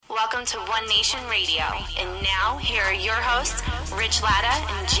Welcome to One Nation Radio. And now, here are your hosts, Rich Latta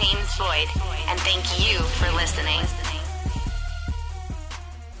and James Boyd. And thank you for listening.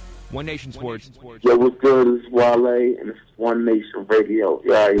 One Nation Sports. Yo, what's good? This is Wale, and this is One Nation Radio.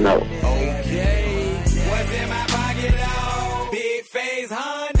 You already know. Okay. What's in my pocket, dog? Big face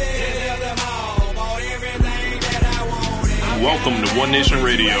Honda. Bought everything that I wanted. Welcome to One Nation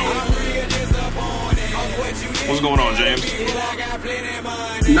Radio. What's going on, James?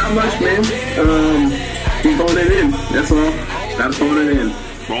 Not much, man. Keep phoning it in. That's all. Gotta phone it in.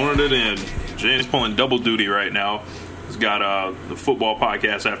 Phoning it in. James pulling double duty right now. He's got the football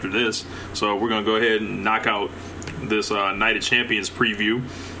podcast after this, so we're gonna go ahead and knock out this Night of Champions preview.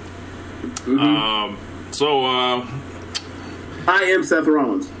 Mm-hmm. I am Seth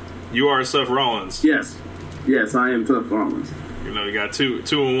Rollins. You are Seth Rollins. Yes, I am Seth Rollins. You know, you got two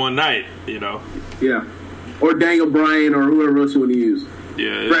in one night. You know. Yeah. Or Daniel Bryan or whoever else you want to use.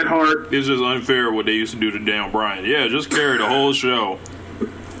 Yeah. Bret Hart. It's just unfair what they used to do to Daniel Bryan. Yeah, just carry the whole show.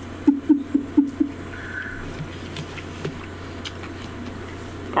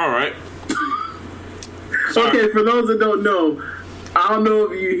 All right. Okay, for those that don't know, I don't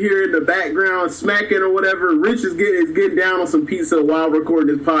know if you hear in the background smacking or whatever. Rich is getting down on some pizza while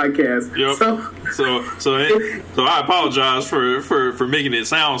recording this podcast. Yep. So I apologize for making it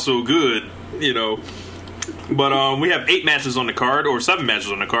sound so good, you know. But we have 8 matches on the card, or 7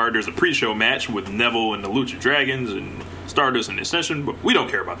 matches on the card. There's a pre-show match with Neville and the Lucha Dragons and Stardust and Ascension, but we don't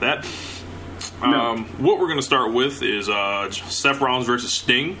care about that. No. What we're going to start with is Seth Rollins versus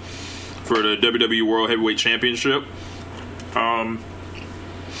Sting for the WWE World Heavyweight Championship.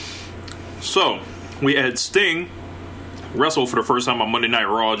 So we had Sting wrestle for the first time on Monday Night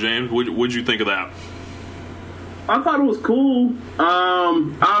Raw. James, what'd you think of that? I thought it was cool.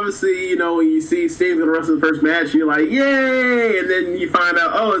 Obviously, you know, when you see Sting gonna wrestle the first match, you're like, yay! And then you find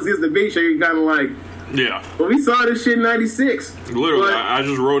out, oh, it's against the Big Show. You're kind of like, yeah. Well, we saw this shit in '96. Literally, but, I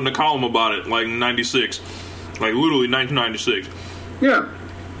just wrote in a column about it, like in '96, like literally 1996. Yeah,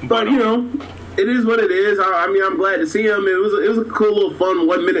 but you know, it is what it is. I mean, I'm glad to see him. It was a cool little fun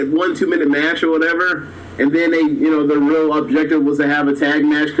 2 minute match or whatever. And then they, you know, the real objective was to have a tag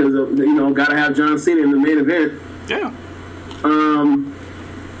match because you know, got to have John Cena in the main event. Yeah.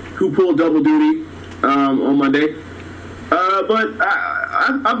 Who pulled double duty on Monday. But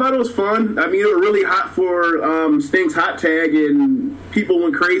I thought it was fun. I mean, it was really hot for Sting's hot tag, and people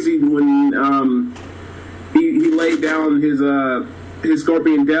went crazy when he laid down his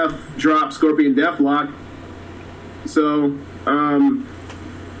Scorpion Death lock. So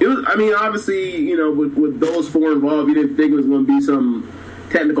it was. I mean, obviously, you know, with those 4 involved, you didn't think it was going to be some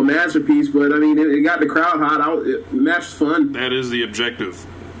technical masterpiece, but I mean, it got the crowd hot. The match was fun. That is the objective.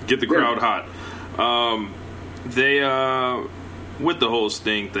 Get the crowd hot. They with the whole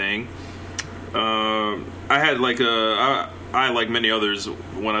Sting thing, I had I like many others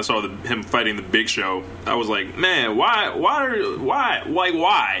when I saw him fighting the Big Show. I was like, man, why?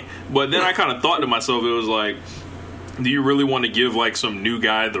 But then I kind of thought to myself, it was like, do you really want to give like some new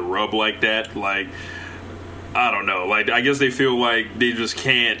guy the rub like that? Like, I don't know. Like, I guess they feel like they just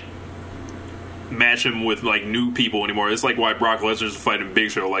can't match him with like new people anymore. It's like why Brock Lesnar's fighting Big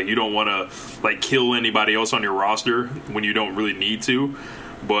Show. Like, you don't want to like kill anybody else on your roster when you don't really need to.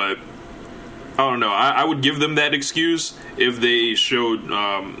 But I don't know. I would give them that excuse if they showed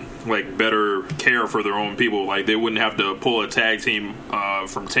like better care for their own people. Like, they wouldn't have to pull a tag team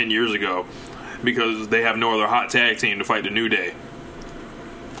from 10 years ago because they have no other hot tag team to fight the New Day.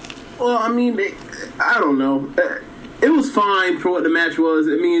 Well, I mean, I don't know. It was fine for what the match was.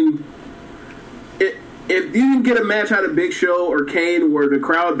 I mean, if you can get a match out of Big Show or Kane where the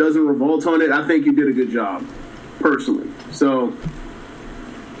crowd doesn't revolt on it, I think you did a good job, personally. So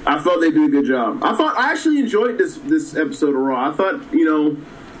I thought they did a good job. I actually enjoyed this episode of Raw. I thought, you know,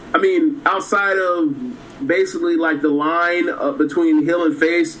 I mean, outside of basically like the line between heel and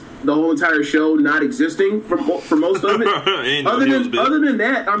face, the whole entire show not existing for most of it. other than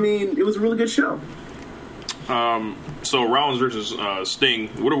that, I mean, it was a really good show. So Rollins versus Sting,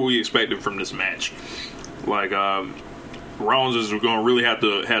 what are we expecting from this match? Like, Rollins is going to really have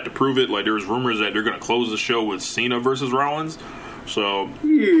to prove it. Like, there's rumors that they're going to close the show with Cena versus Rollins. So,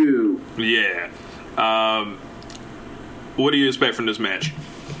 yeah. What do you expect from this match?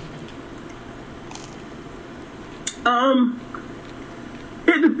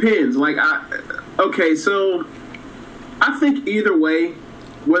 It depends. Like, so I think either way,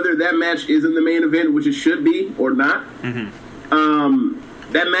 whether that match is in the main event, which it should be, or not,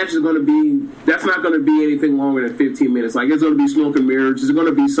 that match is going to be, that's not going to be anything longer than 15 minutes. Like, it's going to be smoke and mirrors. There's going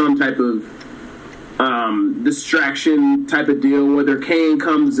to be some type of distraction type of deal, whether Kane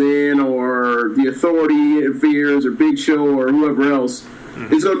comes in or the Authority interferes or Big Show or whoever else.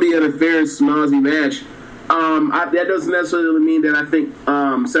 Mm-hmm. It's going to be an fair and snazzy match. That doesn't necessarily mean that I think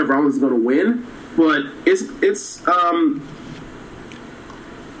Seth Rollins is going to win, but it's.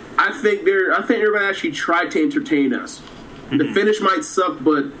 I think they're going to actually try to entertain us. Mm-hmm. The finish might suck,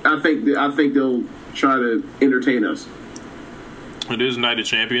 but I think they'll try to entertain us. It is Night of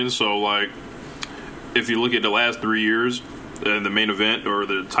Champions, so like, if you look at the last 3 years, the main event or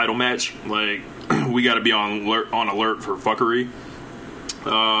the title match, like, we got to be on alert for fuckery.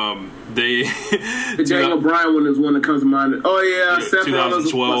 The Daniel Bryan one is one that comes to mind. Oh yeah, Seth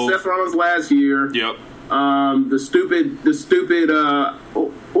 2012. Seth Rollins last year. Yep. The stupid.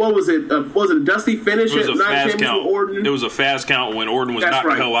 What was it? Was it a dusty finish at Night Champions with Orton? It was a fast count when Orton was knocked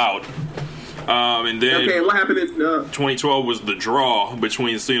the hell out. And then what happened in 2012 was the draw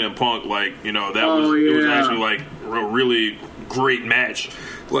between Cena and Punk. Like, you know, it was actually like a really great match.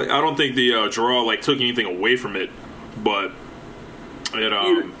 Like, I don't think the draw like took anything away from it, but it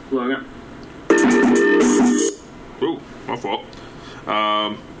ooh, my fault.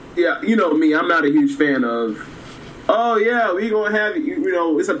 Yeah, you know me, I'm not a huge fan of. Oh yeah, we gonna have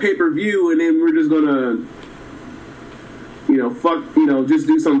it's a pay-per-view, and then we're just gonna just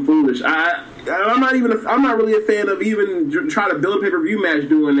do something foolish. I'm not really a fan of even try to build a pay-per-view match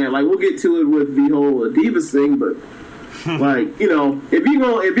doing that. Like, we'll get to it with the whole Divas thing, but like, if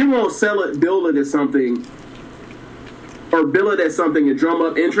you're gonna sell it, build it as something, or build it as something and drum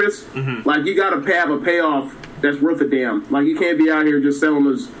up interest, mm-hmm. like, you gotta have a payoff that's worth a damn. Like, you can't be out here just selling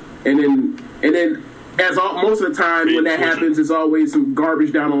us, and then most of the time when that happens, it's always some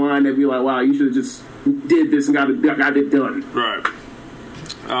garbage down the line that be like, wow, you should have just did this and got it done. Right.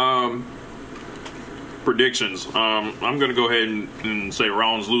 Predictions. I'm going to go ahead and say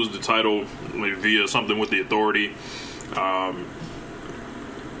Rollins lose the title via something with the Authority.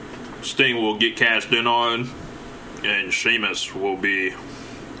 Sting will get cashed in on, and Sheamus will be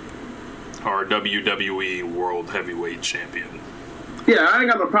our WWE World Heavyweight Champion. Yeah, I ain't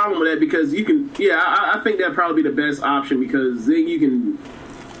got no problem with that because you can. Yeah, I think that'd probably be the best option because then you can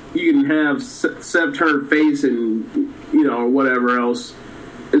have Seth turn face and or whatever else.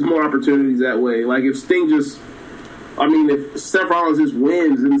 There's more opportunities that way. Like if Sting if Seth Rollins just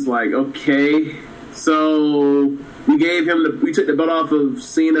wins, then it's like, okay, so we took the belt off of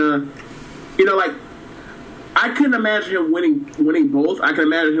Cena. Like, I couldn't imagine him winning both. I can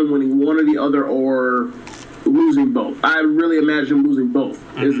imagine him winning one or the other or losing both. I really imagine him losing both.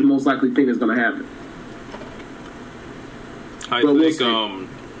 Mm-hmm. Is the most likely thing that's going to happen. I think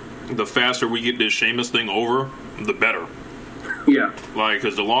the faster we get this Sheamus thing over, the better. Yeah. Like,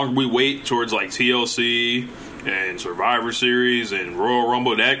 because the longer we wait towards, like, TLC and Survivor Series and Royal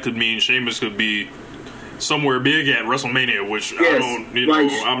Rumble, that could mean Sheamus could be somewhere big at WrestleMania, which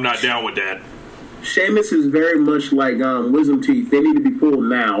I'm not down with that. Sheamus is very much like wisdom teeth. They need to be pulled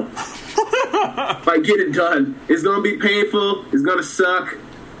now. Like, get it done. It's going to be painful. It's going to suck.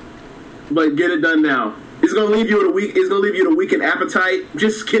 But get it done now. It's going to leave you with a weakened appetite.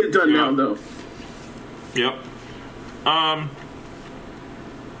 Just get it done now, though. Yep.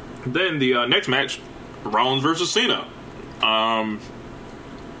 Then the next match, Rollins versus Cena. Now,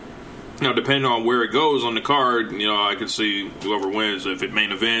 depending on where it goes on the card, I could see whoever wins. If it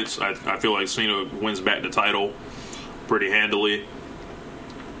main events, I feel like Cena wins back the title pretty handily.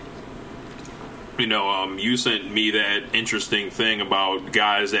 You sent me that interesting thing about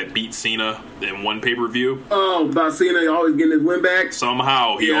guys that beat Cena in one pay-per-view. Oh, about Cena always getting his win back?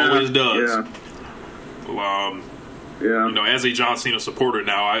 Somehow, he always does. Yeah. As a John Cena supporter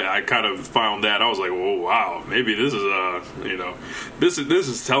now, I kind of found that. I was like, "Oh wow, maybe this is this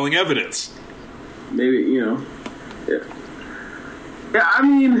is telling evidence." Maybe Yeah. I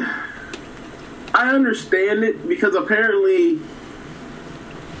mean, I understand it because apparently,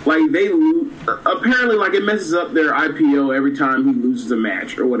 like it messes up their IPO every time he loses a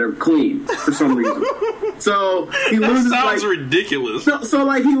match or whatever, clean for some reason. So he loses. That sounds ridiculous. So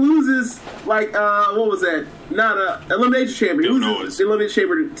like he loses what was that? Not Elimination Chamber. He loses the Elimination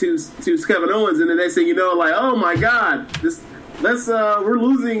Chamber to Kevin Owens, and then they say, oh my God, we're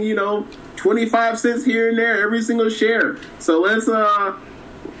losing 25 cents here and there every single share. So let's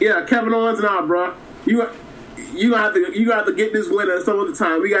Kevin Owens, nah, bro, you have to get this winner some other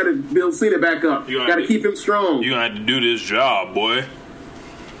time. We got to build Cena back up. You got to keep him strong. You got to do this job, boy.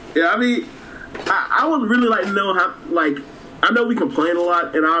 Yeah, I mean, I would really like to know how. Like, I know we complain a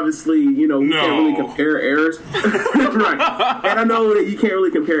lot, and obviously, we can't really compare errors, right? And I know that you can't really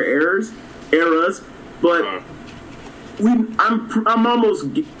compare errors, but I'm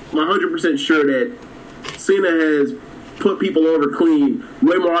almost 100% sure that Cena has put people over clean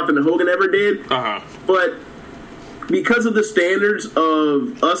way more often than Hogan ever did. But because of the standards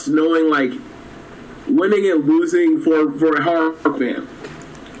of us knowing, like, winning and losing for a hardcore fan,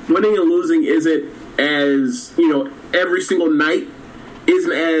 winning and losing isn't as, you know, every single night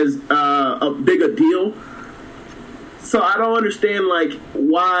isn't as a big a deal. So I don't understand, like,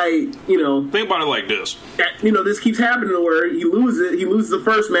 why, you know... Think about it like this. You know, this keeps happening where he loses the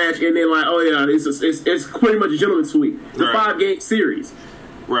first match, and then, like, oh, yeah, it's pretty much a gentleman's sweep. It's a 5-game series.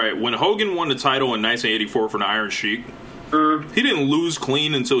 Right. When Hogan won the title in 1984 for the Iron Sheik, he didn't lose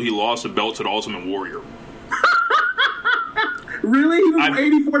clean until he lost the belt to the Ultimate Warrior. Really? He was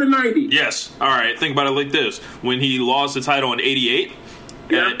 84 to 90? Yes. All right. Think about it like this. When he lost the title in 88,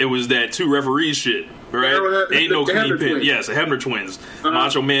 it was that 2 referees shit. Right? Ain't no clean pin. Yes, the Hebner twins.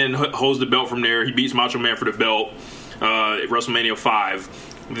 Macho Man holds the belt from there. He beats Macho Man for the belt at WrestleMania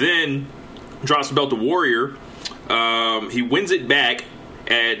 5. Then drops the belt to Warrior. He wins it back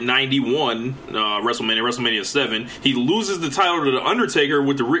at 91, WrestleMania 7. He loses the title to The Undertaker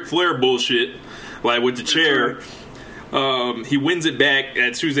with the Ric Flair bullshit, like with the chair. He wins it back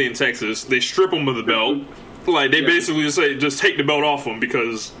at Tuesday in Texas. They strip him of the belt. Like, they basically say, just take the belt off him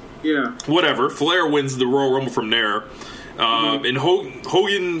because... Yeah. Whatever. Flair wins the Royal Rumble from there. And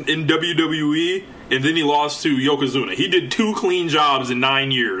Hogan in WWE, and then he lost to Yokozuna. He did 2 clean jobs in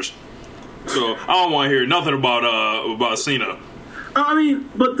 9 years. So I don't want to hear nothing about Cena. And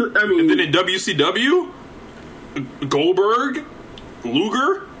then in WCW, Goldberg,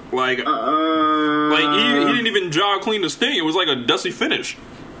 Luger, like he didn't even job clean the Sting. It was like a dusty finish.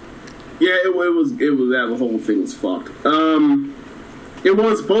 Yeah, it was that the whole thing was fucked. It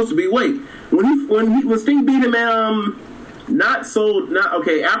wasn't supposed to be. Wait, when Sting beat him, after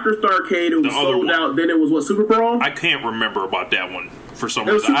Starrcade, it was sold out. Then it was what, Super Brawl? I can't remember about that one for some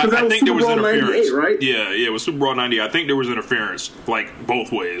reason. I think there was interference, right? Yeah, it was Super Brawl '90. I think there was interference, like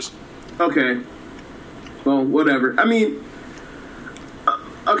both ways. Okay, well, whatever. I mean,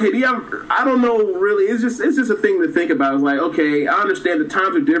 I don't know really. It's just a thing to think about. It's like, okay, I understand the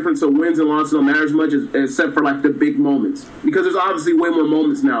times are different, so wins and losses don't matter as much except for like the big moments, because there's obviously way more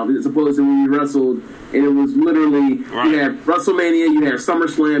moments now as opposed to when you wrestled and it was literally you had WrestleMania, you had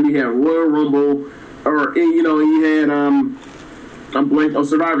SummerSlam, you had Royal Rumble, or you had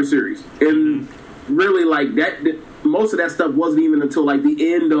Survivor Series, and really like that. Most of that stuff wasn't even until like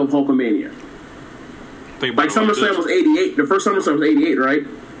the end of Hulkamania. Like SummerSlam was 88. The first SummerSlam was 88, right?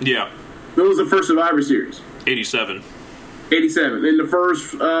 Yeah. That was the first Survivor Series. 87. 87. And the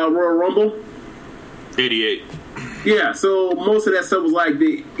first Royal Rumble? 88. Yeah, so most of that stuff was like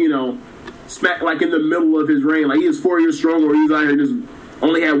smack like in the middle of his reign. Like he was 4 years strong, where he was out here just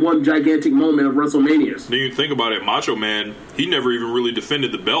only had one gigantic moment of WrestleManias. Then you think about it, Macho Man, he never even really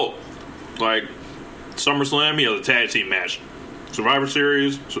defended the belt. Like SummerSlam, he has a tag team match. Survivor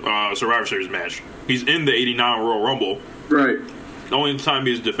Series match. He's in the 89 Royal Rumble. Right. The only time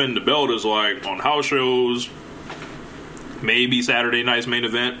he's defending the belt is like on house shows, maybe Saturday night's main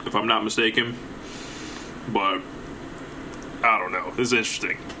event, if I'm not mistaken. But I don't know. It's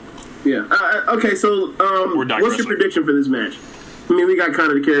interesting. Yeah. Okay, so what's your prediction for this match? I mean, we got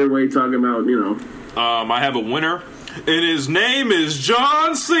kind of carried away talking about, I have a winner, and his name is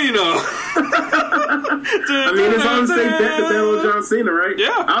John Cena. I mean, it's on the same bet the battle of John Cena, right?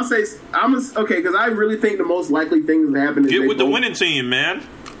 Yeah. I'll say, because I really think the most likely thing that happen is get with the winning team, man.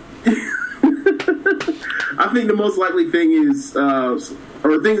 I think the most likely thing is, or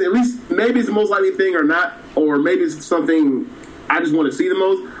things, at least maybe it's the most likely thing or not, or maybe it's something I just want to see the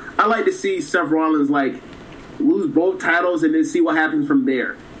most. I like to see Seth Rollins like lose both titles and then see what happens from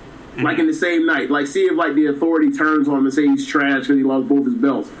there. Like in the same night, like see if like the Authority turns on him and say he's trash because he lost both his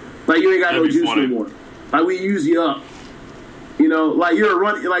belts. Like you ain't got no juice anymore. Like we use you up. Like you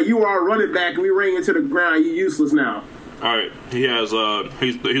are a running back and we ran into the ground. You useless now. All right, he has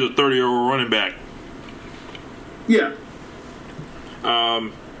he's a 30-year-old running back. Yeah.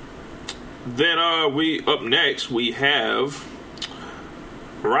 Then up next we have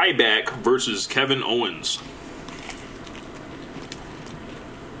Ryback versus Kevin Owens.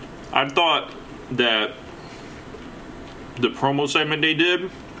 I thought that the promo segment they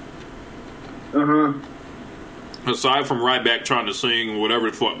did, aside from Ryback trying to sing whatever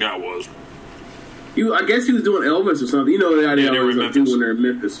the fuck that was, I guess he was doing Elvis or something. They were in Memphis. When they're in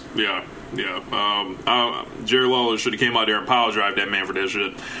Memphis. Yeah. Jerry Lawler should have came out there and power drive that man for that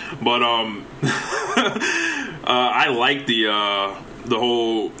shit. But I like the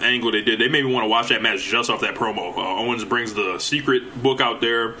whole angle they did. They made me want to watch that match just off that promo. Owens brings the secret book out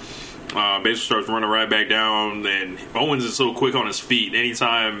there, Basically starts running Ryback down, and Owens is so quick on his feet.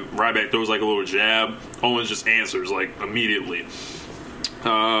 Anytime Ryback throws like a little jab, Owens just answers like immediately.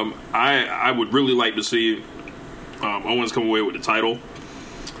 I would really like to see Owens come away with the title.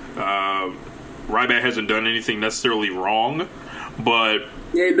 Ryback hasn't done anything necessarily wrong, but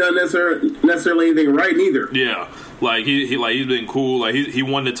he ain't done necessarily anything right neither. Yeah, like he's been cool. Like he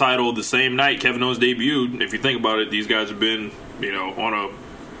won the title the same night Kevin Owens debuted. If you think about it, these guys have been on a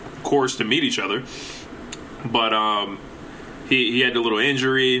course to meet each other. But he had a little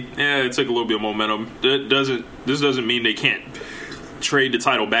injury. Yeah, it took a little bit of momentum. This doesn't mean they can't trade the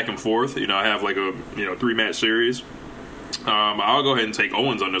title back and forth. Have like a 3-match series. I'll go ahead and take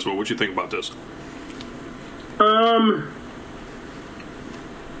Owens on this one. What you think about this? I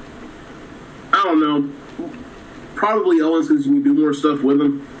don't know. Probably Owens because you can do more stuff with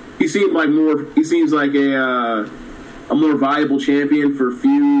him. He seems like a more viable champion for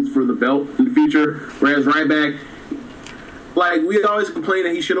feuds for the belt in the future. Whereas Ryback, like we always complain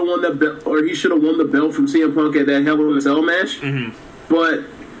that he should have won the belt, or he should have won the belt from CM Punk at that Hell in a Cell match. Mm-hmm. But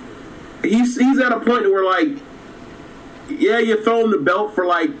he's at a point where like, yeah, you throw him the belt for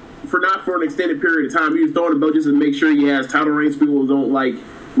not for an extended period of time. He's throwing the belt just to make sure he has title reigns. People don't like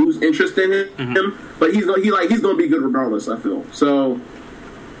lose interest in him. Mm-hmm. But he's going to be good regardless. I feel so.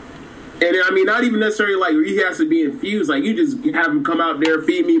 And I mean, not even necessarily like he has to be infused. Like you just have him come out there,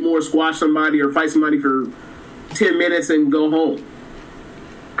 feed me more, squash somebody, or fight somebody for 10 minutes and go home,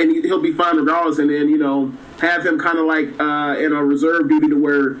 and he'll be fine regardless. And then have him kind of like in a reserve duty to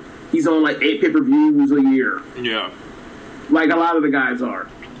where he's on like 8 pay-per-views a year. Yeah, like a lot of the guys are,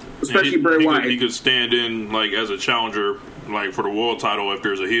 especially Bray Wyatt. He could stand in like as a challenger, like for the world title if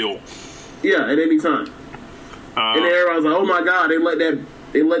there's a heel. Yeah, at any time. And everyone's like, "Oh my God, they let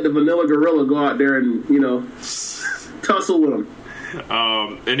the Vanilla Gorilla go out there and tussle with him."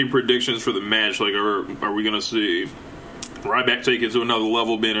 Any predictions for the match? Like, are we gonna see Ryback take it to another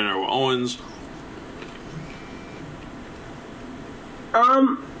level, being in there with Owens?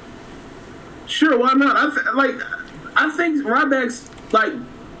 Sure, why not? I think Ryback's like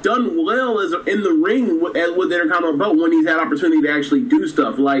done well as in the ring with their kind of belt when he's had opportunity to actually do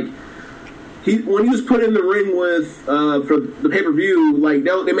stuff. Like when he was put in the ring with for the pay-per-view, like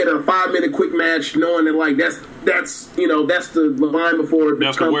they made it a 5-minute quick match, knowing that like that's the line before it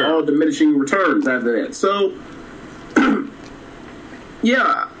becomes all diminishing returns after that. So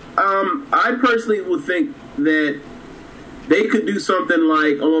yeah, I personally would think that they could do something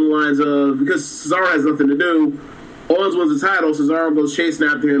like on the lines of, because Cesaro has nothing to do, Owens wins the title, Cesaro goes chasing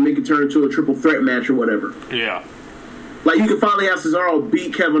after him, make it turn into a triple threat match or whatever. Yeah. Like, you can finally have Cesaro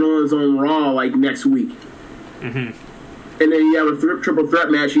beat Kevin Owens on Raw, like, next week. Mm-hmm. And then you have a triple threat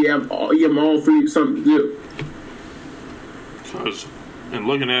match, you have them all three something to do. And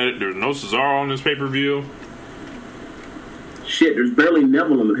looking at it, there's no Cesaro on this pay-per-view. Shit, there's barely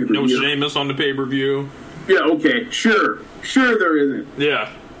Neville on the pay-per-view. No Sheamus on the pay-per-view. Yeah, okay, sure there isn't. Yeah.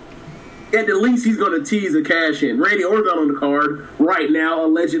 At the least, he's going to tease a cash in. Randy Orton's not on the card right now,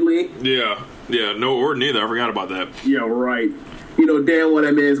 allegedly. Yeah, no Orton either. I forgot about that. Yeah, right. Damn well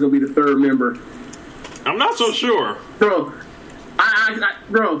that man's going to be the third member. I'm not so sure. Bro,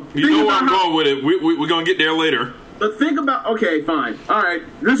 bro. You know where I'm going with it. We're going to get there later. But think about, okay, fine. All right.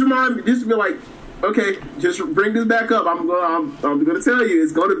 Just be like, okay, just bring this back up. I'm going to tell you,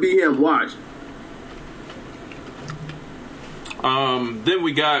 it's going to be him. Watch. Then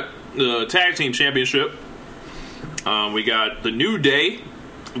we got the Tag Team Championship. We got the New Day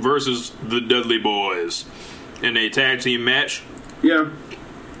versus the Dudley Boys in a tag team match. Yeah.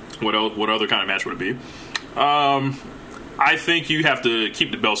 What other kind of match would it be? I think you have to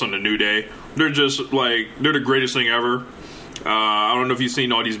keep the belts on the New Day. They're just like, they're the greatest thing ever. I don't know if you've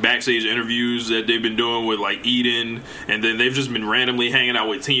seen all these backstage interviews that they've been doing with like Eden, and then they've just been randomly hanging out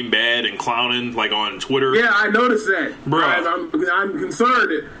with Team Bad and clowning like on Twitter. Yeah, I noticed that, bro. I'm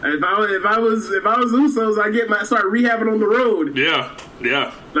concerned. If I was Usos, I start rehabbing on the road. Yeah.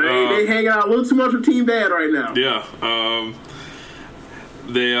 They hang out a little too much with Team Bad right now. Yeah.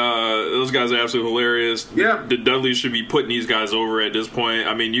 Those guys are absolutely hilarious. Yeah. The Dudleys should be putting these guys over at this point.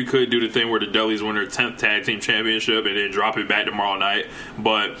 I mean, you could do the thing where the Dudleys win their 10th tag team championship and then drop it back tomorrow night,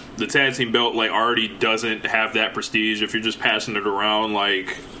 but the tag team belt like already doesn't have that prestige if you're just passing it around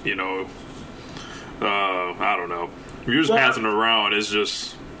like, I don't know. If you're just passing it around, it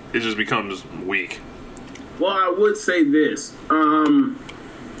just becomes weak. Well, I would say this.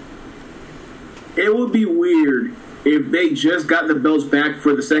 It would be weird if they just got the belts back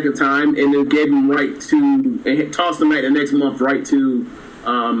for the second time and then gave them and tossed them back the next month right to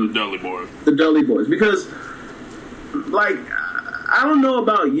the Dudley Boys. Because, like, I don't know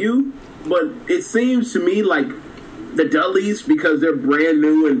about you, but it seems to me like the Dudleys, because they're brand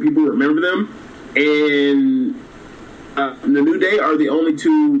new and people remember them, and the New Day are the only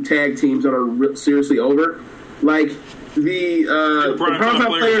two tag teams that are seriously over. Like, the Primetime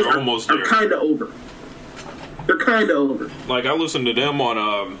players are kind of over. They're kind of over. Like, I listened to them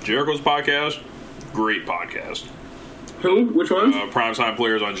on Jericho's podcast. Great podcast. Who? Which one? Primetime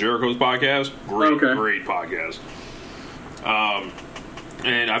Players on Jericho's podcast. Great podcast.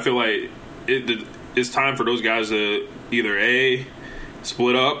 And I feel like it's time for those guys to either A,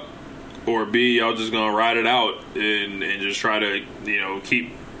 split up, or B, y'all just gonna ride it out and just try to,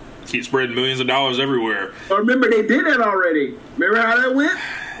 keep spreading millions of dollars everywhere. Well, remember, they did that already. Remember how that went?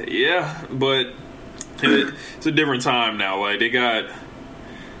 Yeah, but it's a different time now. Like, they got...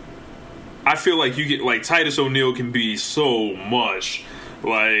 I feel like you get... Like, Titus O'Neil can be so much.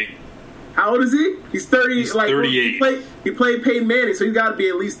 Like... How old is he? He's 30. He's 38. He played Peyton Manning, so he's got to be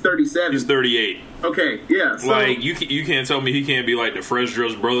at least 37. He's 38. Okay, yeah. So, like, you can't tell me he can't be like the fresh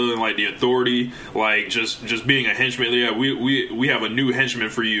dressed brother and like the Authority, like just being a henchman. Yeah, we have a new henchman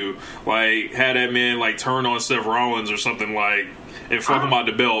for you. Like, had that man like turn on Seth Rollins or something, like, and fuck him out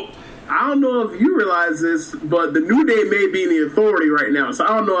the belt. I don't know if you realize this, but the New Day may be in the Authority right now, so I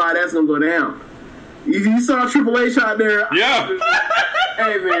don't know how that's gonna go down. You saw Triple H out there. Yeah.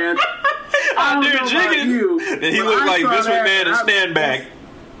 Hey, man. Out there jigging, and he looked like Vince McMahon and stand back.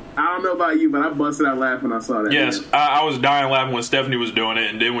 I don't know about you, but I busted out laughing when I saw that. Yes, I was dying laughing when Stephanie was doing it,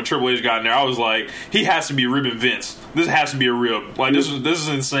 and then when Triple H got in there, I was like, he has to be ribbing Vince. This has to be a rib. Like, this is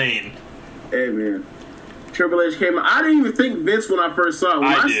insane. Hey, man. Triple H came out. I didn't even think Vince when I first saw it.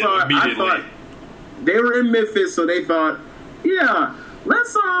 When I thought they were in Memphis, so they thought, yeah,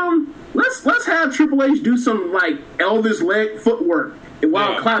 let's have Triple H do some like Elvis leg footwork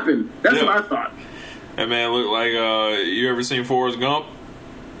while clapping. That's what I thought. That man looked like you ever seen Forrest Gump?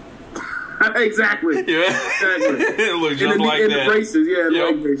 Exactly. Yeah. Exactly. It looked just like that. The braces,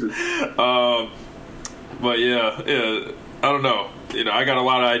 leg braces. But yeah, I don't know. I got a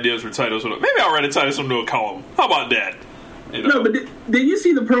lot of ideas for Titus. Maybe I'll write a Titus O'Neil column. How about that? No, but did you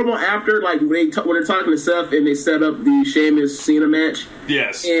see the promo after, like, when they're talking to Seth and they set up the Sheamus Cena match?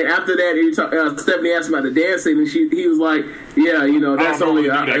 Yes. And after that, Stephanie asked about the dancing, and he was like, "Yeah, that's only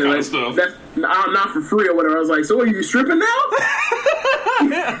that kind of stuff. That's not for free or whatever." I was like, "So are you stripping now?"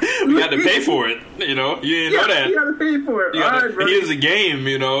 We got to pay for it. You didn't know that. You got to pay for it. All right, bro. He is a game.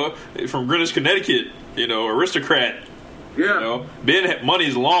 From Greenwich, Connecticut. Aristocrat. Yeah. Been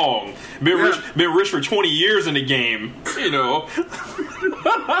money's long. Been rich for 20 years in the game.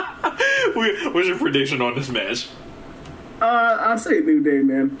 What's your prediction on this match? I'll say New Day,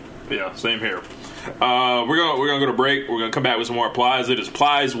 man. Yeah, same here. We're gonna go to break. We're gonna come back with some more Plies. It is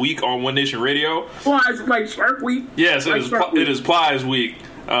Plies Week on One Nation Radio. Plies like Shark Week. Yes, it is Plies Week.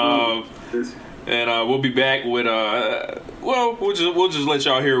 And we'll be back with we'll just let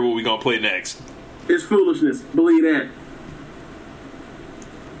y'all hear what we're gonna play next. It's foolishness. Believe that.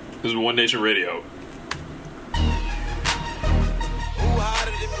 This is One Nation Radio.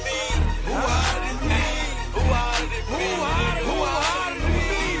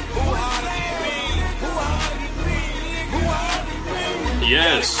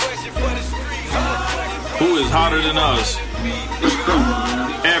 Yes. Who is hotter than us?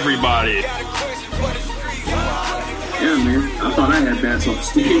 Everybody. Yeah, man. I thought I had bad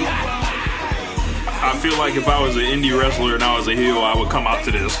self-esteem. I feel like if I was an indie wrestler and I was a heel, I would come out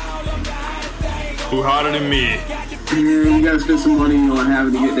to this. Who hotter than me? Yeah, you gotta spend some money on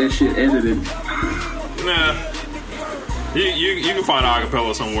having to get that shit edited. Nah. You can find an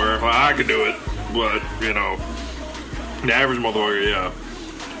acapella somewhere. Well, I could do it, but the average motherfucker, yeah.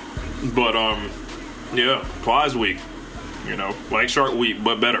 But yeah, Plies Week. Like Shark Week,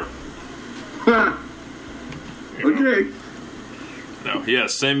 but better. Okay. No, yeah.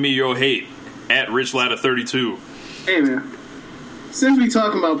 Send me your hate at RichLadder32. Hey, man. Since we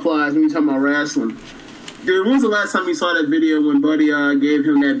talking about Plies and we talking about wrestling, dude, when was the last time you saw that video when Buddy gave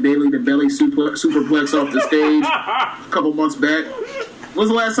him that Bailey to belly superplex off the stage a couple months back? When's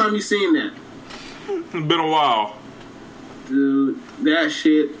the last time you seen that? It's been a while. Dude, that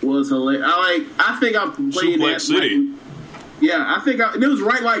shit was hilarious. I think I played Suplex that. City. Yeah, I think it was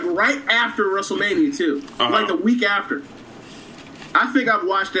right after WrestleMania too, like the week after. I think I've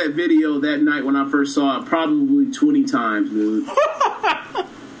watched that video that night when I first saw it probably 20 times, dude.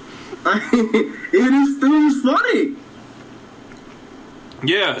 It was funny.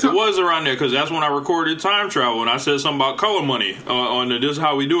 Yeah, it was around there because that's when I recorded Time Travel and I said something about color money on the This Is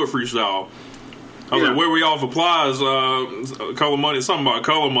How We Do It freestyle. I was like, where we off applies, color money, something about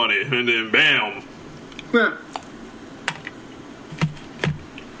color money, and then bam. Yeah.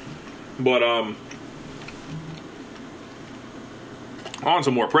 But on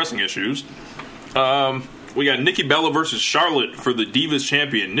to more pressing issues. We got Nikki Bella versus Charlotte for the Divas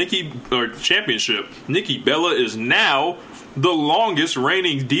Championship. Nikki Bella is now the longest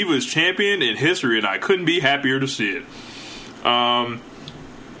reigning Divas champion in history, and I couldn't be happier to see it.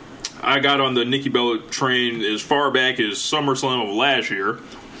 I got on the Nikki Bella train as far back as SummerSlam of last year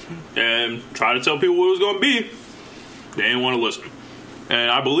and tried to tell people what it was going to be. They didn't want to listen. And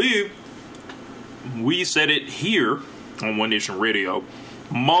I believe we said it here on One Nation Radio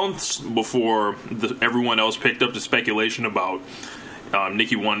months before everyone else picked up the speculation about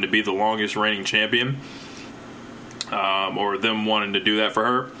Nikki wanting to be the longest reigning champion, or them wanting to do that for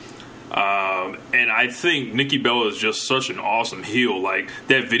her. And I think Nikki Bella is just such an awesome heel. Like,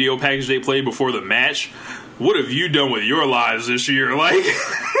 that video package they played before the match, what have you done with your lives this year? Like,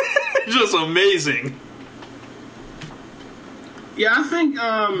 just amazing. Yeah, I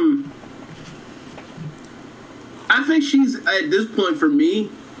think she's, at this point for me,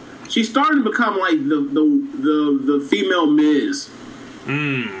 she's starting to become like the female Miz.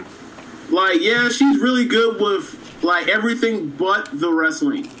 Like, yeah, she's really good with like everything but the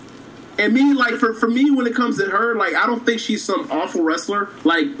wrestling. And me, like, for me, when it comes to her, like, I don't think she's some awful wrestler.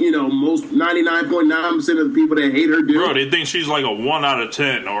 Like, you know, most 99.9% of the people that hate her do. Bro, they think she's like a 1 out of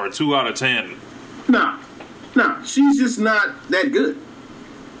 10 or a 2 out of 10. Nah, she's just not that good.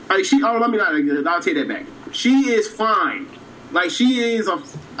 Like, let me not that good. I'll take that back. She is fine. Like, she is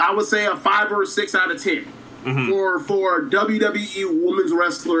I would say a 5 or a 6 out of 10 for WWE women's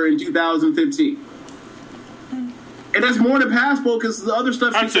wrestler in 2015. And that's more than passable because the other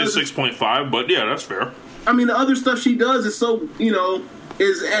stuff she does... I'd say 6.5, but yeah, that's fair. I mean, the other stuff she does is so, you know,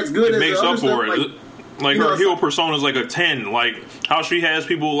 is as good as the other stuff. It makes up for it. Like her heel persona is like a 10. Like, how she has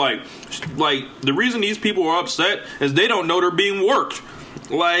people, like, the reason these people are upset is they don't know they're being worked.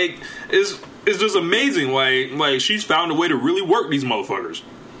 Like, it's just amazing. Like she's found a way to really work these motherfuckers.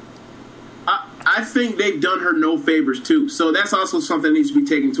 I think they've done her no favors, too. So that's also something that needs to be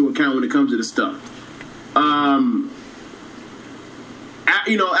taken into account when it comes to this stuff.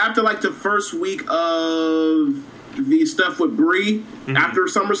 You know, after like the first week of the stuff with Brie after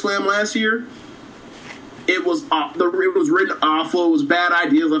SummerSlam last year, it was written awful. It was bad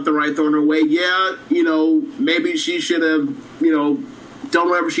ideas left and right thrown her way. Yeah, you know, maybe she should have, you know, done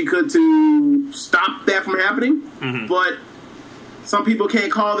whatever she could to stop that from happening. But some people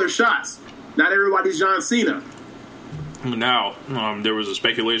can't call their shots. Not everybody's John Cena. Now, there was a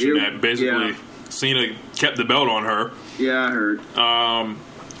speculation that basically Cena kept the belt on her. Yeah, I heard.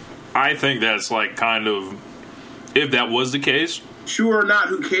 I think that's like kind of, if that was the case. Sure or not,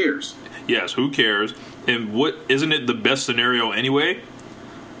 who cares? Yes, who cares? And what, isn't it the best scenario anyway?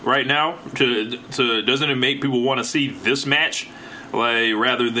 Right now, doesn't it make people want to see this match? Like,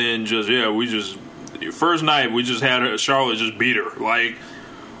 rather than just first night we just had Charlotte just beat her. Like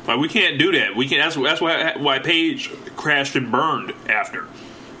we can't do that. We can't. That's why Paige crashed and burned after.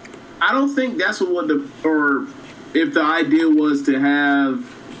 I don't think that's or if the idea was to have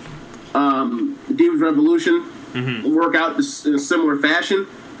Divas Revolution work out in a similar fashion,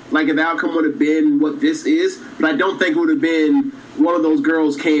 like if the outcome would have been what this is, but I don't think it would have been one of those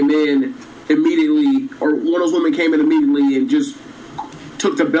girls came in immediately, or one of those women came in immediately and just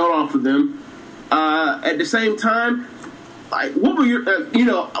took the belt off of them. At the same time, like, what were your, like,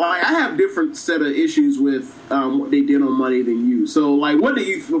 I have different set of issues with what they did on Monday than you. So, like,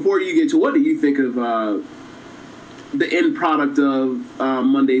 before you get to, what do you think of the end product of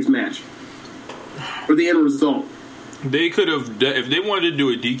Monday's match? Or the end result? They could have, if they wanted to do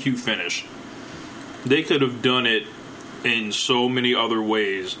a DQ finish, they could have done it in so many other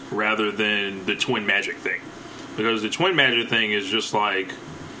ways rather than the Twin Magic thing. Because the Twin Magic thing is just like,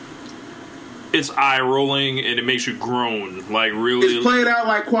 it's eye-rolling and it makes you groan. Like, really. It's played out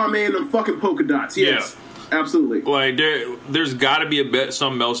like Kwame and the fucking polka dots. Yes, yeah. Absolutely. Like, there's got to be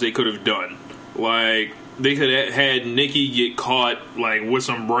something else they could have done. Like, they could have had Nikki get caught, like, with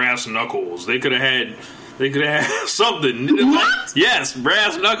some brass knuckles. They could have had something. What? Yes,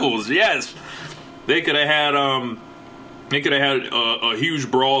 brass knuckles, yes. They could have had, a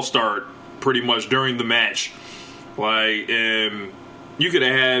huge brawl start pretty much during the match. Like, you could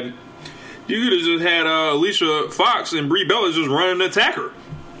have just had Alicia Fox and Brie Bella just run and attack her.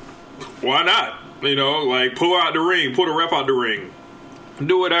 Why not? You know, like, pull out the ring, pull the ref out the ring,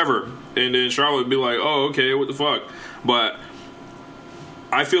 do whatever. And then Charlotte would be like, oh, okay, what the fuck? But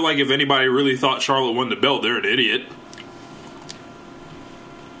I feel like if anybody really thought Charlotte won the belt, they're an idiot.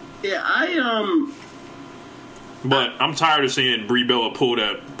 Yeah, But I'm tired of seeing Brie Bella pull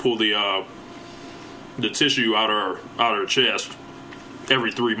the tissue out her chest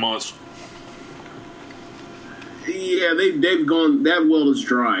every 3 months. Yeah, they've gone. That well is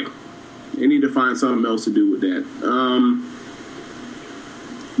dry. They need to find something else to do with that.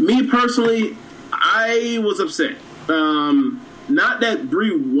 Me personally, I was upset. Not that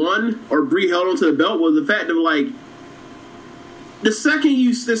Bree won or Bree held onto the belt, was the fact of like the second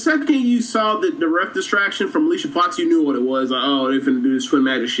you saw the ref distraction from Alicia Fox, you knew what it was. Like, oh, they're finna do this twin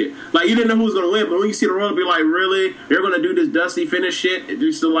magic shit. Like, you didn't know who was gonna win, but when you see the roll, be like, really? They're gonna do this dusty finish shit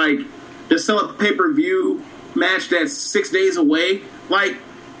just to sell a pay-per-view match that's 6 days away? Like,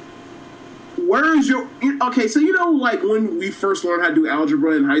 where is your... Okay, so you know, like, when we first learned how to do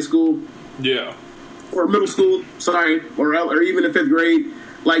algebra in high school? Yeah. Or middle school, sorry, or even in 5th grade,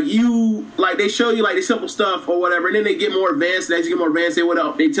 they show you like the simple stuff or whatever, and then they get more advanced. And as you get more advanced,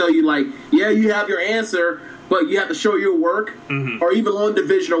 they tell you like, yeah, you have your answer, but you have to show your work, or even long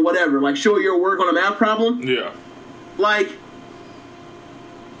division or whatever. Like, show your work on a math problem. Yeah. Like,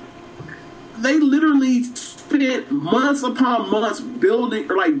 they literally spent months upon months building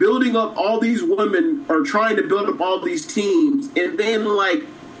up all these women, or trying to build up all these teams, and then like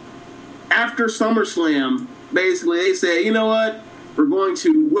after SummerSlam, basically they said, you know what? We're going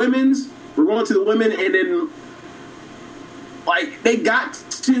to the women, and then like they got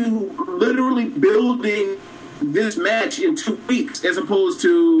to literally building this match in 2 weeks, as opposed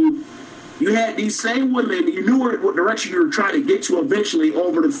to you had these same women, you knew what direction you were trying to get to eventually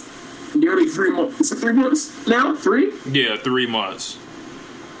over the nearly 3 months. Is it 3 months now? 3? Yeah, 3 months.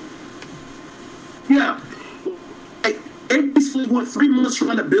 Yeah. They basically went 3 months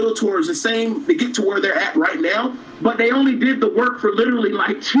trying to build towards the same, to get to where they're at right now, but they only did the work for literally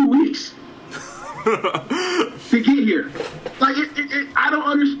like 2 weeks to get here. Like, I don't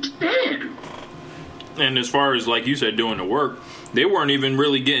understand. And as far as, like you said, doing the work, they weren't even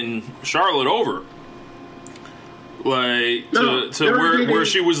really getting Charlotte over. Like, to where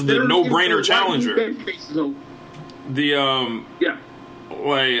she was the no-brainer challenger.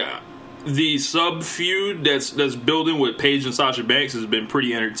 The sub feud that's building with Paige and Sasha Banks has been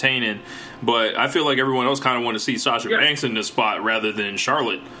pretty entertaining, but I feel like everyone else kind of want to see Sasha Banks in this spot rather than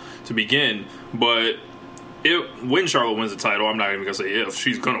Charlotte to begin. But when Charlotte wins the title, I'm not even gonna say if,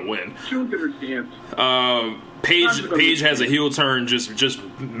 she's gonna win. She'll get her chance. Paige has a heel turn just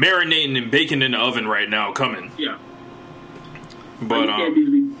marinating and baking in the oven right now, coming. Yeah, but you can't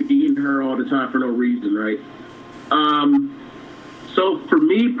be beating her all the time for no reason, right? So for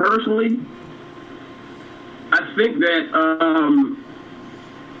me personally, I think that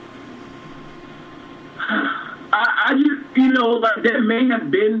I just, like, that may have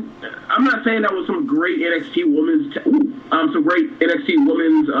been. I'm not saying that was some great NXT women's, some great NXT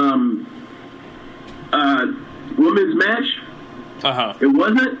women's match. It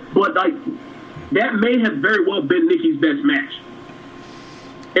wasn't, but like that may have very well been Nikki's best match.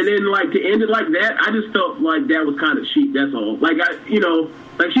 And then, like, to end it like that, I just felt like that was kind of cheap. That's all. Like, she's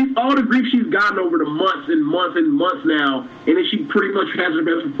all the grief she's gotten over the months and months and months now, and then she pretty much has her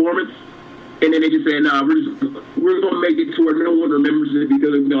best performance. And then they just said, "Nah, we're gonna make it to where no one remembers it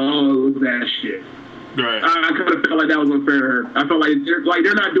because of that shit." Right. I kind of felt like that was unfair to her. I felt like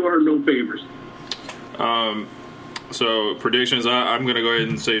they're not doing her no favors. So predictions, I'm gonna go ahead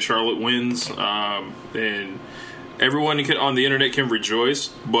and say Charlotte wins, and everyone on the internet can rejoice,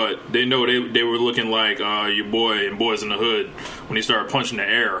 but they know they were looking like your boy and Boys in the Hood when he started punching the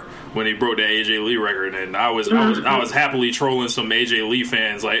air when he broke that AJ Lee record, and I was happily trolling some AJ Lee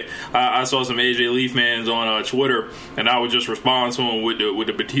fans. Like I saw some AJ Lee fans on Twitter, and I would just respond to them with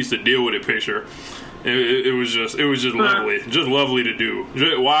the Batista deal with it picture. It was just lovely, just lovely to do.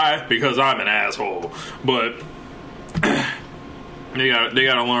 Why? Because I'm an asshole, but they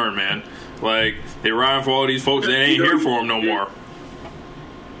gotta learn, man. Like, they riding for all these folks that ain't here for them no more.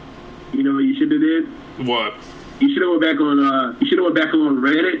 You know what you should have did? What? You should have went back on.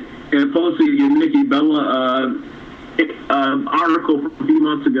 Reddit and posted your Nikki Bella article from a few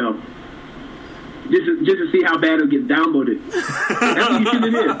months ago, just to see how bad it'll get downloaded. That's what you should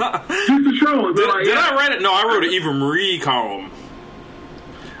have did. Just to troll. Did I write it? No, I wrote an Eva Marie column.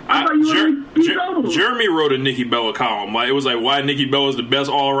 Jeremy wrote a Nikki Bella column. Like, it was like, why Nikki Bella is the best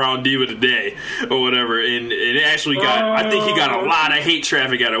all-around diva today, or whatever. And it actually got, I think he got a lot of hate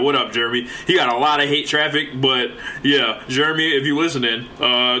traffic at it. What up, Jeremy? He got a lot of hate traffic, but yeah, Jeremy, if you're listening,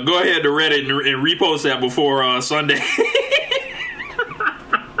 go ahead to Reddit and repost that before Sunday.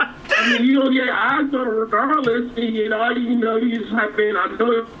 I mean, you don't get eyes on it regardless. You just type in, I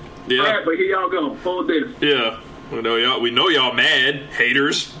know it's bad, but here y'all go. Hold this. Yeah. We know y'all mad,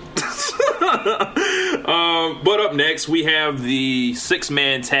 haters. But up next, we have the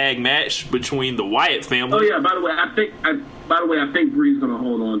 6-man tag match between the Wyatt family. Oh yeah, by the way, I think Bree's gonna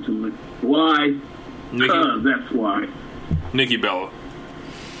hold on to it. Why? That's why. Nikki Bella.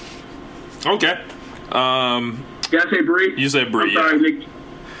 Okay. Did I say Brie? You said Brie. I'm sorry, Nikki.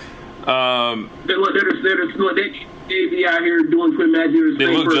 They be out here doing twin matches. They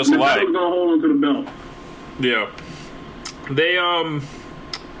look just alike. Gonna hold on to the belt. Yeah. They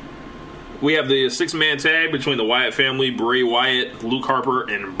we have the 6-man tag between the Wyatt family, Bray Wyatt, Luke Harper,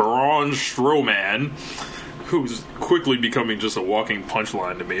 and Braun Strowman, who's quickly becoming just a walking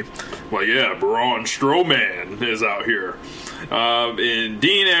punchline to me. Like, yeah, Braun Strowman is out here. And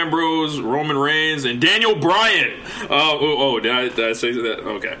Dean Ambrose, Roman Reigns, and Daniel Bryan. Did I say that?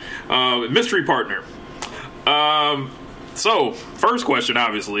 Okay. Mystery partner. So, first question,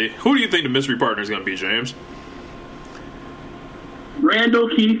 obviously. Who do you think the mystery partner is going to be, James? Randall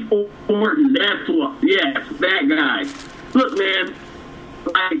Keith Orton. That's what. Yes, that guy. Look, man.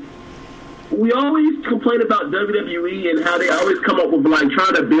 Like, we always complain about WWE and how they always come up with, like,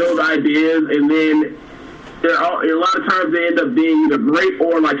 trying to build ideas, and then a lot of times they end up being either great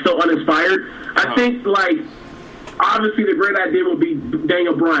or, like, so uninspired. I think, like, obviously the great idea would be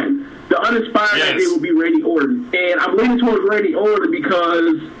Daniel Bryan. The uninspired idea would be Randy Orton. And I'm leaning towards Randy Orton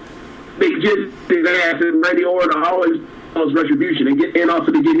because they just his ass, and Randy Orton always calls retribution and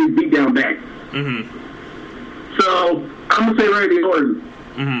also to get his beat down back. Mm-hmm. So I'm going to say Randy Orton.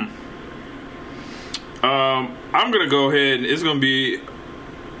 Mm-hmm. I'm going to go ahead. It's going to be,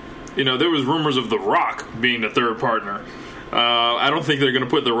 there was rumors of The Rock being the third partner. I don't think they're going to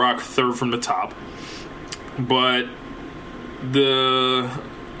put The Rock third from the top. But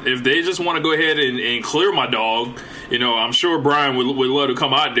if they just want to go ahead and clear my dog, I'm sure Brian would love to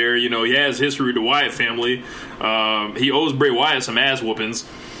come out there. He has history with the Wyatt family. He owes Bray Wyatt some ass whoopings.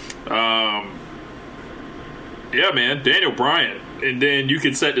 Yeah, man, Daniel Bryan. And then you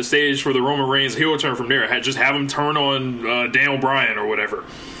could set the stage for the Roman Reigns heel turn from there. Just have him turn on Daniel Bryan or whatever.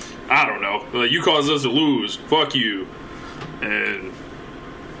 I don't know. Like, you caused us to lose. Fuck you. And,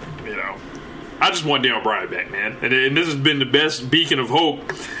 I just want Daniel Bryan back, man. And this has been the best beacon of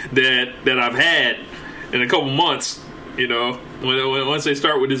hope that I've had in a couple months. Once they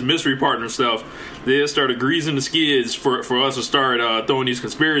start with this mystery partner stuff, they started greasing the skids for us to start throwing these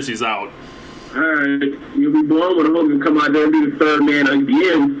conspiracies out. All right, you'll be blown when Hogan come out there and be the third man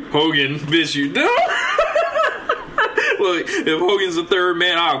again. Hogan, bitch, you know. Look, if Hogan's the third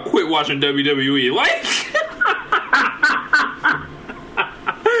man, I'll quit watching WWE. Like,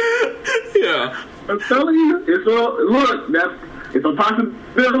 yeah, I'm telling you, it's a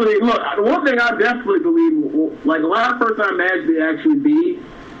possibility. Look, the one thing I definitely believe, like a lot of first-time matches, they actually be.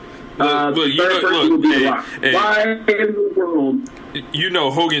 Why in the world?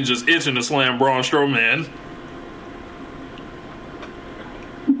 Hogan just itching to slam Braun Strowman.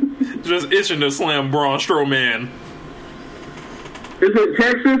 Just itching to slam Braun Strowman. Is it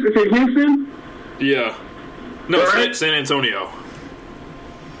Texas? Is it Houston? Yeah. No, right? San Antonio.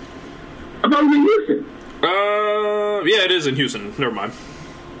 I thought it was in Houston. Yeah, it is in Houston. Never mind.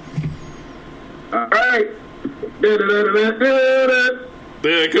 All right.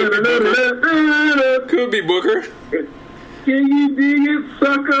 Yeah, could be Booker. Can you dig it,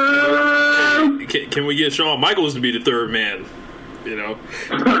 sucker? Can we get Shawn Michaels to be the third man?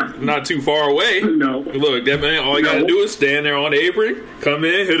 Not too far away. No. Look, that man, all you gotta do is stand there on the apron, come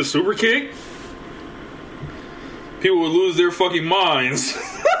in, hit a super kick. People would lose their fucking minds.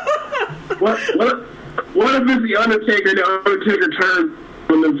 What if it's the Undertaker and the Undertaker turns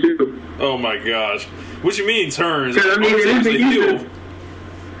on them too? Oh my gosh. What you mean turns? I mean, it is the heel.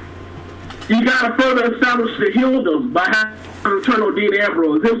 You gotta further establish the heeldom by having to turn on Dean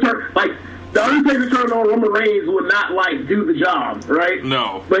Ambrose. He'll turn, like, the Undertaker turn on Roman Reigns would not, like, do the job, right?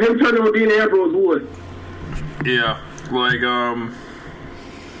 No. But him turning on Dean Ambrose would. Yeah. Like,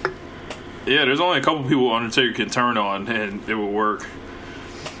 yeah, there's only a couple people Undertaker can turn on, and it will work.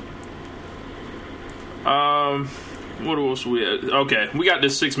 What else we had? Okay, we got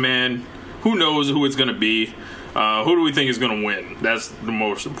this 6-man. Who knows who it's going to be? Who do we think is going to win? That's the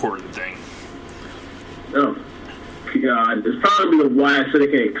most important thing. Oh, God. It's probably the Wyatt so they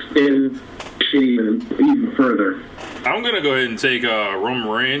can extend shit even further. I'm going to go ahead and take Roman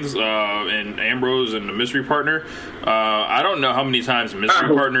Reigns and Ambrose and the mystery partner. I don't know how many times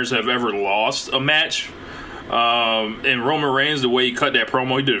mystery partners have ever lost a match. And Roman Reigns, the way he cut that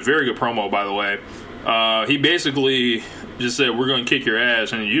promo, he did a very good promo, by the way. He basically just said, we're going to kick your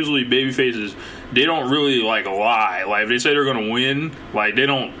ass. And usually babyfaces, they don't really, like, lie. Like, if they say they're going to win, like, they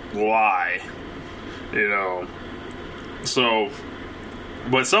don't lie. So,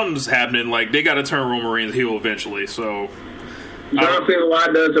 but something's happening. Like, they got to turn Roman Reigns heel eventually. So, you know what I'm saying? Why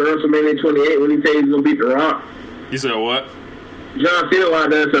does to WrestleMania 28 when he says he's going to beat The Rock? You said what? John Cena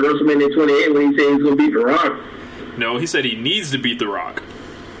lied to us at WrestleMania 28 when he said he was going to beat The Rock. No, he said he needs to beat The Rock.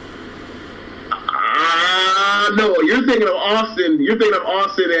 No, you're thinking of Austin. You're thinking of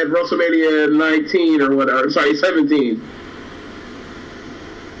Austin at WrestleMania 19 or whatever. Sorry, 17.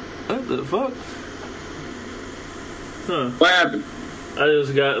 What the fuck? Huh. What happened? I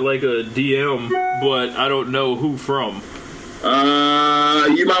just got like a DM, but I don't know who from.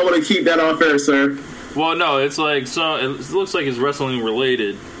 You might want to keep that off air, sir. Well, no, it's like it looks like it's wrestling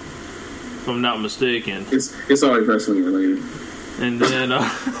related, if I'm not mistaken. It's always wrestling related. And then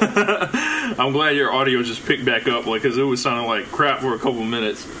I'm glad your audio just picked back up, like, because it was sounding like crap for a couple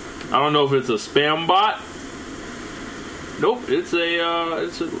minutes. I don't know if it's a spam bot. Nope, it's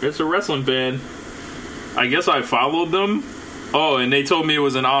a wrestling fan. I guess I followed them. Oh, and they told me it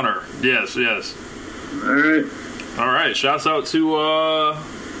was an honor. Yes. All right. Shouts out to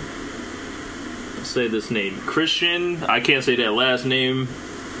let's say this name, Christian. I can't say that last name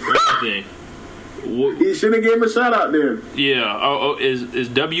or anything. You should have gave him a shout out then. Yeah. Is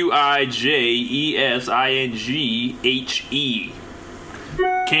WIJESINGHE.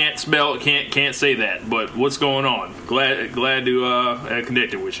 Can't spell. Can't say that. But what's going on? Glad to have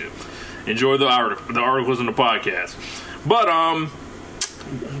connected with you. Enjoy the articles in the podcast. But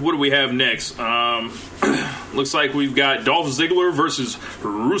what do we have next? Looks like we've got Dolph Ziggler versus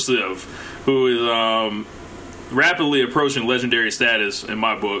Rusev, who is rapidly approaching legendary status in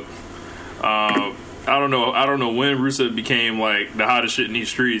my book. I don't know when Rusev became like the hottest shit in these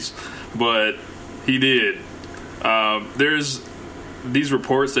streets, but he did. There's these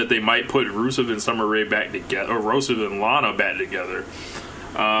reports that they might put Rusev and Summer Rae back together, or Rusev and Lana back together.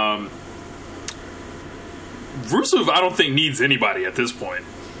 Rusev, I don't think, needs anybody at this point.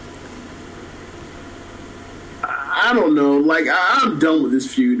 I don't know. Like, I'm done with this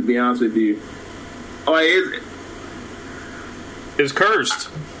feud, to be honest with you. It's cursed.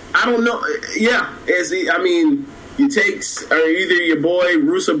 I don't know. Yeah, you take either your boy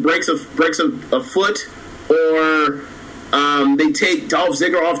Rusev breaks a foot, or they take Dolph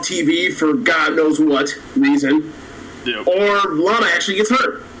Ziggler off TV for God knows what reason, yep. Or Lana actually gets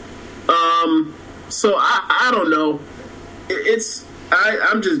hurt. So I don't know.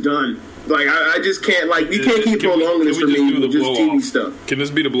 I'm just done. Like I just can't. Like you can't keep prolonging this for me with just TV off stuff. Can this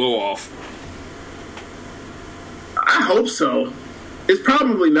be the blow off? I hope so. It's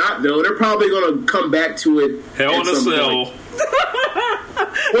probably not though. They're probably going to come back to it. Hell in a Cell.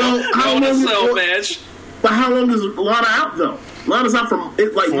 Well, how long is Cell match? But how long is Lana out though? Lana's out for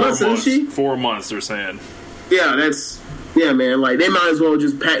months, isn't she? 4 months, they're saying. Yeah, man. Like they might as well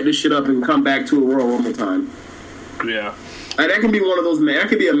just pack this shit up and come back to a Royal Rumble time. Yeah. Like, that can be one of those. That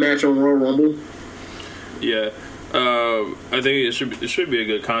could be a match on Royal Rumble. Yeah. I think it should be a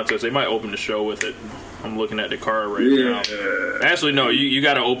good contest. They might open the show with it. I'm looking at the card right now. Actually, no. You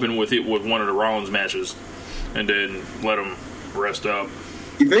got to open with it with one of the Rollins matches, and then let them rest up.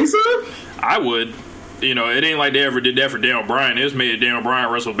 You think so? I would. You know, it ain't like they ever did that for Daniel Bryan. It's made Daniel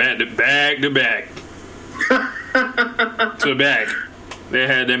Bryan wrestle back to back. To back. They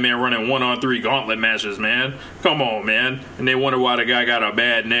had that man running 1-on-3 gauntlet matches, man. Come on, man. And they wonder why the guy got a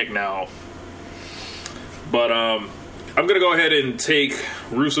bad neck now. But I'm gonna go ahead and take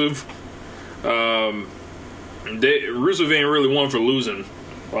Rusev. Rusev ain't really one for losing.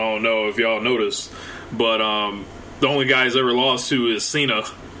 I don't know if y'all noticed, but the only guy he's ever lost to is Cena.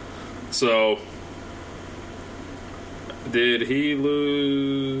 So did he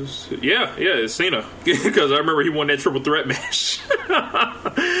lose? Yeah, it's Cena. Because I remember he won that triple threat match.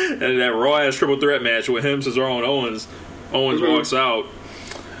 And that raw-ass triple threat match with him, Cesaro, and Owens. Owens walks out.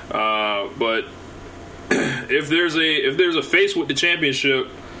 But if there's a face with the championship,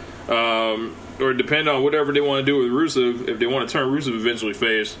 or depend on whatever they want to do with Rusev, if they want to turn Rusev eventually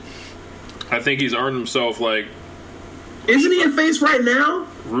face, I think he's earned himself, like... Isn't he a face right now?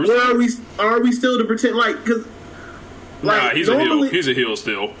 Rusev? Or are we still to pretend, like... Cause, nah, he's normally, a heel. He's a heel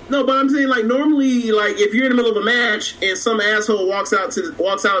still. No, but I'm saying, like, normally, like, if you're in the middle of a match and some asshole walks out to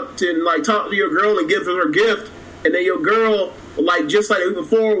like talk to your girl and give her a gift, and then your girl, like, just like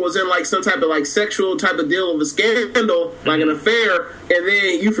before, was in like some type of like sexual type of deal of a scandal, like an affair, and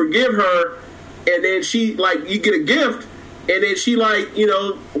then you forgive her, and then she, like, you get a gift, and then she, like, you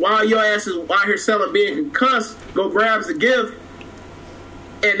know, while your ass is out here selling, being concussed, go grabs the gift,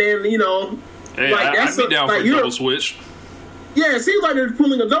 and then, you know, hey, like, I'd be down for a double switch. Yeah, it seems like they're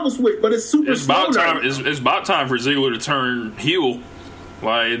pulling a double switch, but it's super slow now. It's about time for Ziggler to turn heel.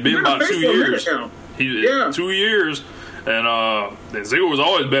 Like, it's been about 2 years. 2 years. And Ziggler was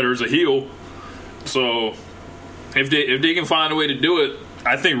always better as a heel. So, if they can find a way to do it,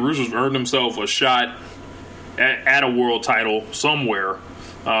 I think Rusev's earned himself a shot at a world title somewhere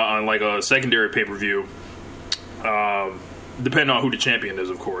on like a secondary pay-per-view, depending on who the champion is,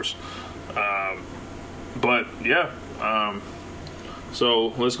 of course. But yeah, so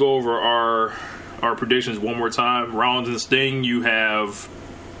let's go over our predictions one more time. Rollins and Sting, you have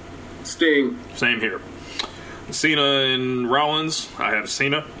Sting. Same here. Cena and Rollins, I have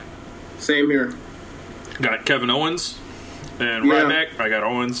Cena. Same here. Got Kevin Owens and Yeah. Ryback. I got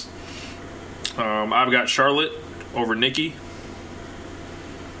Owens. I've got Charlotte over Nikki.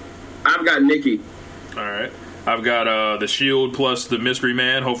 I've got Nikki. All right. I've got the Shield plus the Mystery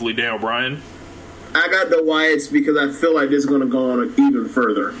Man. Hopefully Dan O'Brien. I got the Wyatts because I feel like this is going to go on even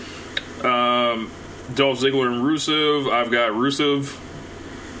further. Dolph Ziggler and Rusev. I've got Rusev.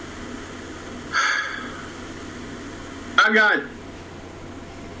 I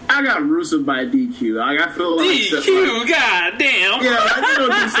got Rusev by DQ. Like, I feel like DQ, goddamn. Yeah, like, they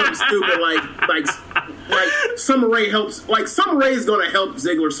don't do something stupid like Summer Rae helps. Like, Summer Rae is going to help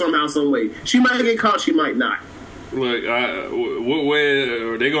Ziggler somehow, some way. She might get caught, she might not. Look, what way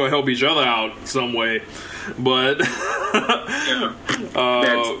are they going to help each other out some way? But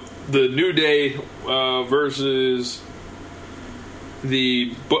Yeah. the New Day versus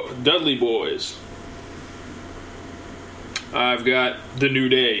the Dudley Boys. I've got the New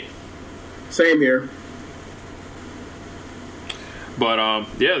Day. Same here. But,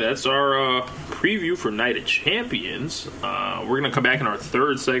 yeah, that's our preview for Night of Champions. We're going to come back in our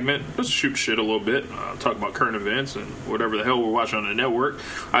third segment. Just shoot shit a little bit. Talk about current events and whatever the hell we're watching on the network.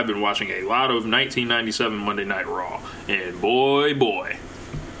 I've been watching a lot of 1997 Monday Night Raw. And boy,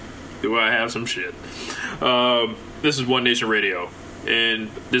 do I have some shit. This is One Nation Radio. And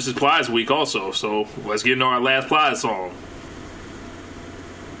this is Plies Week also. So let's get into our last Plies song.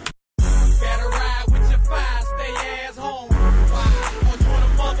 Better ride with your fire, stay ass home. Or join a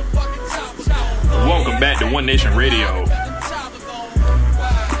motherfucking chopper. Welcome back to One Nation Radio.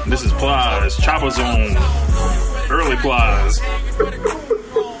 This is Plies, Chopper Zone, early Plies.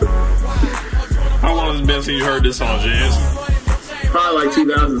 How long has it been since you heard this song, James? Probably like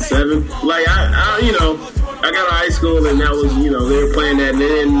 2007. Like, I got out of high school and that was, they were playing that. And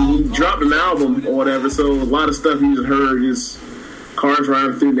then he dropped an album or whatever. So a lot of stuff you just heard, just cars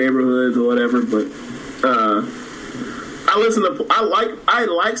driving through neighborhoods or whatever. But I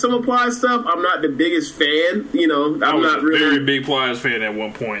like some Applied stuff. I'm not the biggest fan. I was not a really very big Plies fan at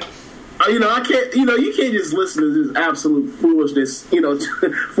one point. I can't. You can't just listen to this absolute foolishness.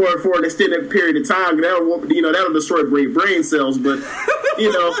 For an extended period of time. That'll destroy brain cells. But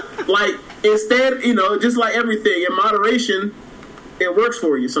like instead, just like everything in moderation, it works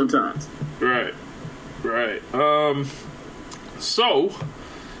for you sometimes. Right. So,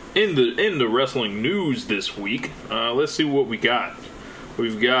 in the wrestling news this week, let's see what we got.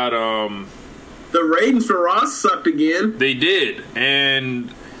 We've got the ratings for Raw sucked again. They did,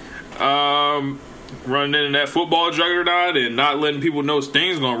 and running into that football juggernaut and not letting people know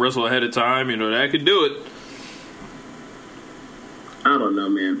Sting's gonna wrestle ahead of time, that could do it. I don't know,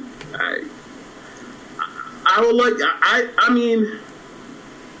 man. I would like. I mean,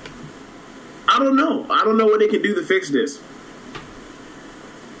 I don't know. I don't know what they can do to fix this.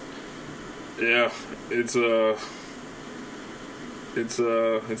 Yeah, it's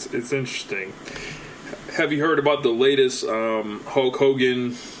interesting. Have you heard about the latest Hulk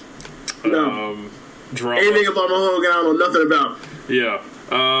Hogan drama? Anything about my Hogan, I don't know nothing about. Yeah.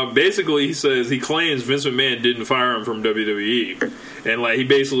 Basically, he claims Vince McMahon didn't fire him from WWE, and he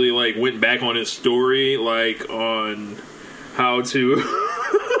basically went back on his story on how to.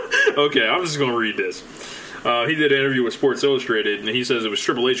 Okay, I'm just gonna read this. He did an interview with Sports Illustrated, and he says it was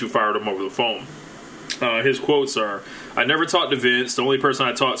Triple H who fired him over the phone. His quotes are, "I never talked to Vince. The only person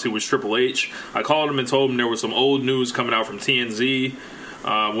I talked to was Triple H. I called him and told him there was some old news coming out from TMZ.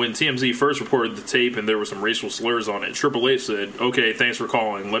 When TMZ first reported the tape and there were some racial slurs on it, Triple H said, 'Okay, thanks for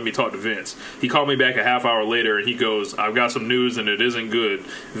calling. Let me talk to Vince.' He called me back a half hour later and he goes, 'I've got some news and it isn't good.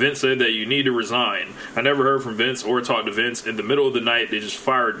 Vince said that you need to resign.' I never heard from Vince or talked to Vince. In the middle of the night, they just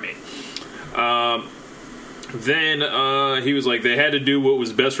fired me." Then he was like, "They had to do what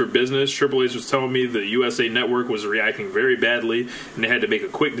was best for business. Triple H was telling me the USA Network was reacting very badly, and they had to make a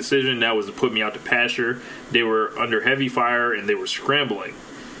quick decision. That was to put me out to pasture. They were under heavy fire, and they were scrambling."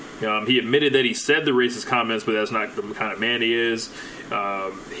 He admitted that he said the racist comments, but that's not the kind of man he is.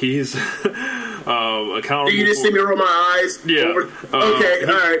 He's accountable. You just see me roll my eyes? Yeah. Okay,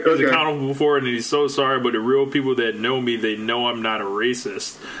 all right. He's accountable for it, and he's so sorry, but the real people that know me, they know I'm not a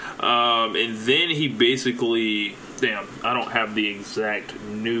racist. And then he basically... Damn, I don't have the exact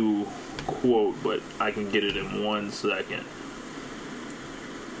new quote, but I can get it in 1 second.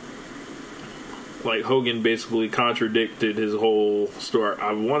 like Hogan basically contradicted his whole story.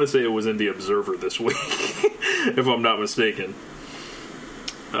 I want to say it was in the Observer this week, if I'm not mistaken.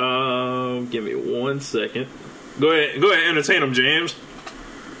 Give me 1 second. Go ahead, entertain him, James.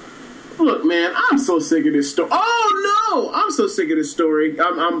 Look, man, I'm so sick of this story. Oh no, I'm so sick of this story.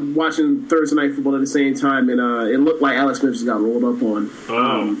 I'm watching Thursday Night Football at the same time, and it looked like Alex Smith just got rolled up on.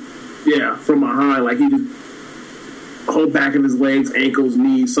 Yeah, from behind, like he just whole back of his legs, ankles,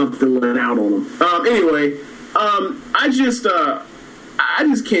 knees, something went out on him. Anyway, I just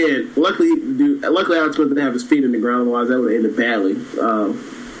can't. Luckily, Alex Smith didn't have his feet in the ground, otherwise that would have ended badly.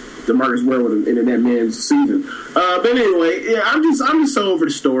 DeMarcus Ware would have ended that man's season. But anyway, yeah, I'm just so over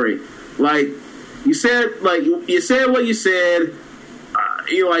the story. Like you said what you said.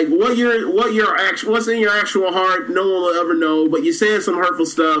 You like what's in your actual heart. No one will ever know. But you said some hurtful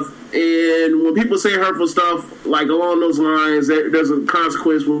stuff, and when people say hurtful stuff like along those lines, there's a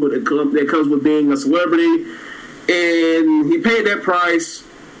consequence that comes with being a celebrity. And he paid that price.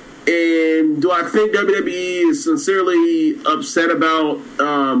 And do I think WWE is sincerely upset about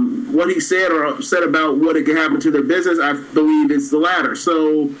what he said, or upset about what it could happen to their business? I believe it's the latter.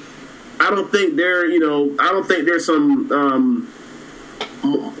 So I don't think there's some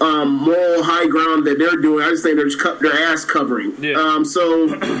moral high ground that they're doing. I just think they're just their ass covering. Yeah. So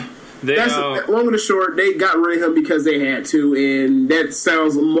that's long and the short. They got rid of him because they had to, and that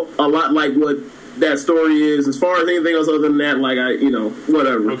sounds a lot like what that story is. As far as anything else other than that, like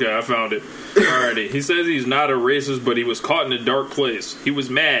whatever. Okay, I found it. Alrighty. He says he's not a racist, but he was caught in a dark place. He was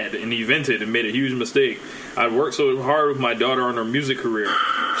mad, and he vented and made a huge mistake. I worked so hard with my daughter on her music career.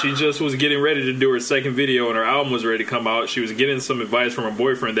 She just was getting ready to do her second video, and her album was ready to come out. She was getting some advice from her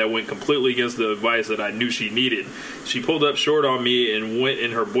boyfriend that went completely against the advice that I knew she needed. She pulled up short on me and went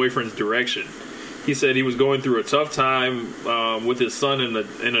in her boyfriend's direction. He said he was going through a tough time with his son in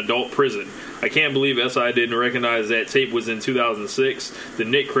adult prison. I can't believe SI didn't recognize that tape was in 2006. The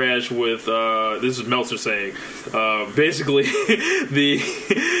Nick crash with this is Meltzer saying basically the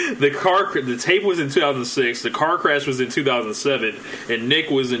tape was in 2006. The car crash was in 2007, and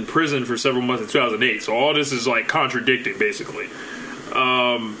Nick was in prison for several months in 2008. So all this is like contradicting, basically.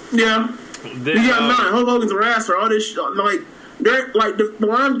 Yeah. Then, you got Hulk Hogan's a wrestler. All this like. They're like the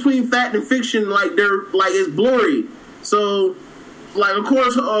line between fact and fiction, like they're like it's blurry. So, like of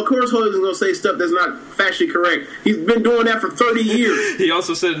course, Hogan's gonna say stuff that's not factually correct. He's been doing that for 30 years. He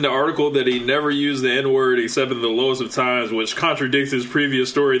also said in the article that he never used the N-word except in the lowest of times, which contradicts his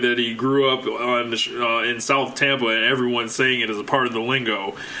previous story that he grew up in South Tampa and everyone's saying it as a part of the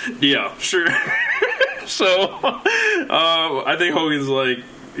lingo. Yeah, sure. So, I think Hogan's like.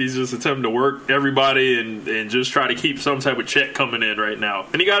 He's just attempting to work everybody and just try to keep some type of check coming in right now.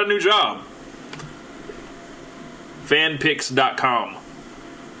 And he got a new job. Fanpicks.com.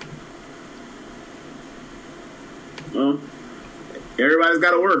 Well, everybody's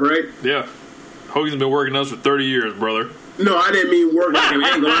got to work, right? Yeah. Hogan's been working us for 30 years, brother. No, I didn't mean work like an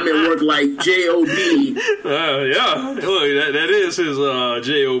angle. I meant work like J-O-B. Yeah. Look, that is his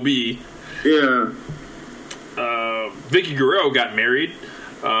J-O-B. Yeah. Vicky Guerrero got married.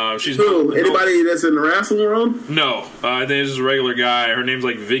 She's who? Anybody that's in the wrestling world? No, I think it's just a regular guy. Her name's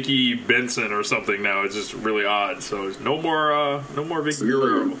like Vicky Benson or something now. It's just really odd. So no more Vicky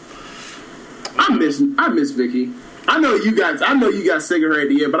Guerrero. I miss Vicky. I know you got sick of her at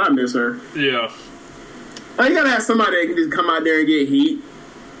the end, but I miss her. Yeah. You gotta have somebody that can just come out there and get heat.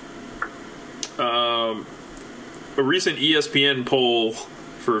 A recent ESPN poll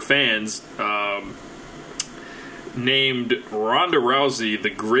for fans named Ronda Rousey the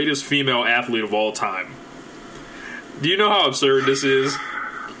greatest female athlete of all time. Do you know how absurd this is?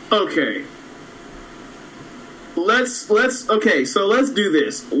 Okay. Let's do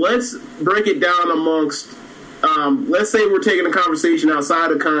this. Let's break it down amongst let's say we're taking a conversation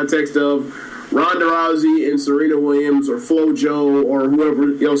outside the context of Ronda Rousey and Serena Williams or FloJo or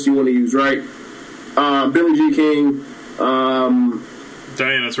whoever else you want to use, right? Billie Jean King,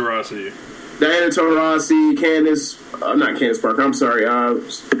 Diana Taurasi, not Candace Parker, I'm sorry,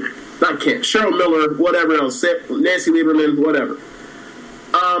 Cheryl Miller, whatever else, Nancy Lieberman, whatever.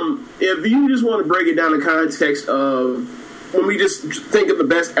 If you just want to break it down in context of when we just think of the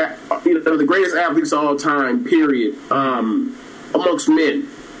best, the greatest athletes of all time, period, amongst men,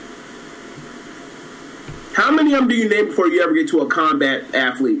 how many of them do you name before you ever get to a combat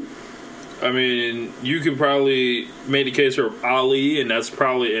athlete? I mean, you could probably make the case for Ali, and that's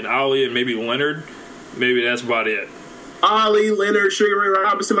probably Ali and maybe Leonard. Maybe that's about it. Ali, Leonard, Sugar Ray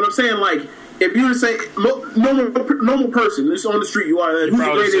Robinson. But I'm saying, like, if you were to say normal person, just on the street, who's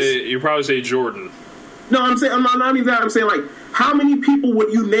the greatest? You probably say Jordan. No, I'm saying I'm not even that. I'm saying like, how many people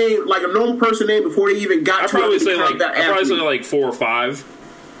would you name, like a normal person name, before they even got to probably say become that athlete? I'd probably say like 4 or 5.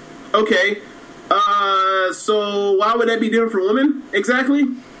 Okay. So why would that be different for women exactly?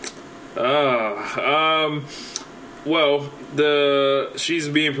 Well, she's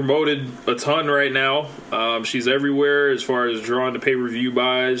being promoted a ton right now. She's everywhere as far as drawing the pay-per-view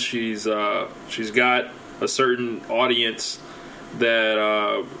buys. She's got a certain audience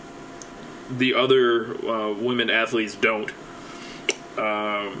that the other women athletes don't.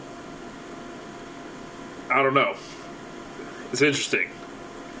 I don't know. It's interesting.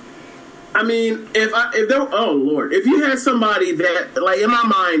 I mean, if you had somebody that, like, in my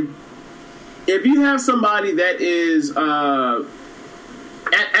mind, if you have somebody that is, as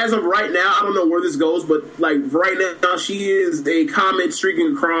of right now, I don't know where this goes, but like right now, she is a comet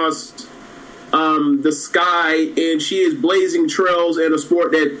streaking across the sky, and she is blazing trails in a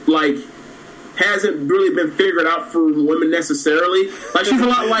sport that like hasn't really been figured out for women necessarily. Like, she's a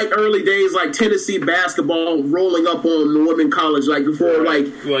lot like early days, like Tennessee basketball rolling up on the women college, like before, like,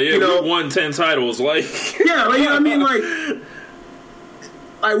 well, yeah, we won 10 titles, like, yeah, like, you know what I mean, like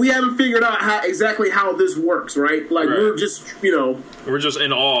we haven't figured out exactly how this works, right? Like, right. We're just, we're just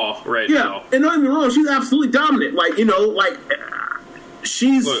in awe right now. And don't get me wrong, she's absolutely dominant. Like, like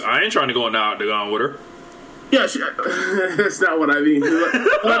she's. Look, I ain't trying to go in the octagon with her. Yeah, that's not what I mean.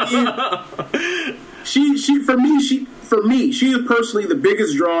 For me, she is personally the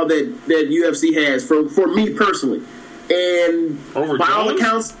biggest draw that UFC has for me personally, and over by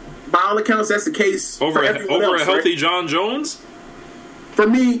Jones? all accounts, that's the case over for everyone else, a healthy right? John Jones. For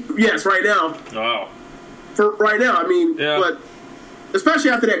me, yes, right now. Wow. For right now, I mean, yeah. But especially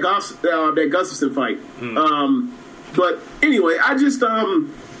after that Gustafsson fight. But anyway, I just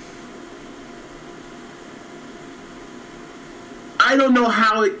I don't know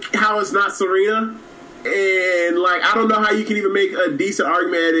how it's not Serena, and like I don't know how you can even make a decent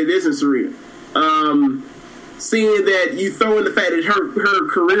argument that it isn't Serena. Seeing that you throw in the fact that her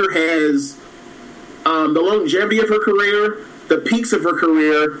career has the longevity of her career, the peaks of her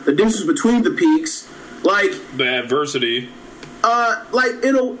career, the distance between the peaks, like the adversity, like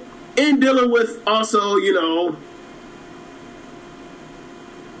in dealing with also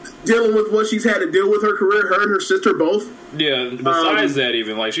dealing with what she's had to deal with her career, her and her sister both. Yeah, besides that,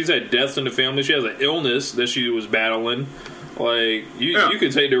 even like she's had deaths in the family. She has an illness that she was battling. Like you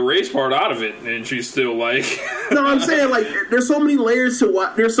could take the race part out of it, and she's still like. No, I'm saying like there's so many layers to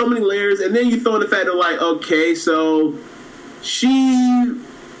what. There's so many layers, and then you throw in the fact that like, okay, so she's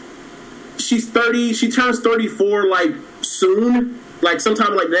 30. She turns 34 like soon, like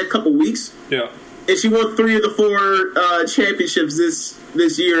sometime like next couple weeks. Yeah, and she won 3 of the 4 championships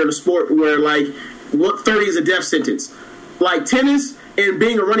this year in a sport where like 30 is a death sentence. Like tennis and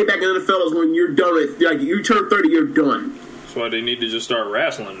being a running back in the NFL is when you're done with, like, you turn 30, you're done. That's why they need to just start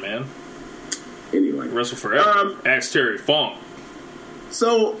wrestling, man. Anyway, wrestle forever. Ask Terry Funk.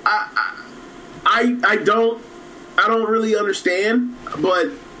 So I don't really understand,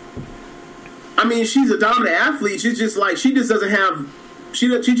 but I mean, she's a dominant athlete. She's just like she just doesn't have.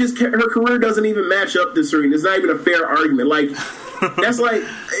 Her career doesn't even match up to Serena. It's not even a fair argument. Like that's like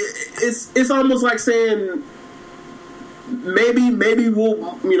it's almost like saying maybe we'll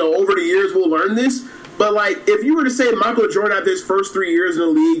over the years we'll learn this. But like if you were to say Michael Jordan after his first 3 years in the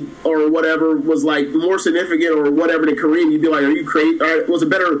league or whatever was like more significant or whatever than Kareem, you'd be like, are you crazy? Or was a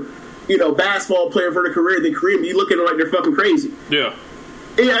better basketball player for the career than Kareem? You look at it like they're fucking crazy. Yeah.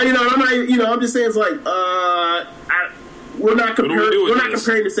 Yeah, I'm not. I'm just saying it's like we're not comparing. We're not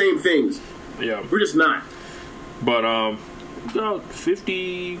comparing the same things. Yeah, we're just not. But about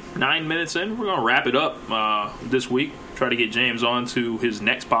 59 minutes in, we're gonna wrap it up this week. Try to get James on to his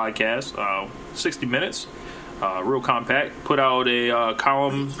next podcast. 60 minutes, real compact. Put out a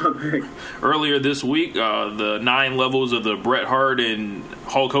column earlier this week. The 9 levels of the Bret Hart and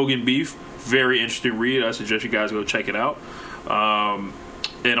Hulk Hogan beef. Very interesting read. I suggest you guys go check it out.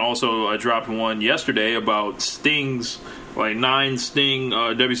 And also, I dropped one yesterday about Sting's, 9 Sting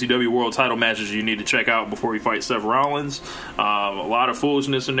WCW World Title matches you need to check out before he fights Seth Rollins. A lot of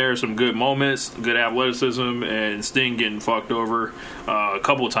foolishness in there, some good moments, good athleticism, and Sting getting fucked over a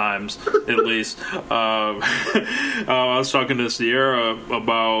couple times at least. I was talking to Sierra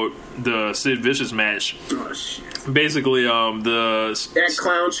about the Sid Vicious match. Oh, shit. Basically, that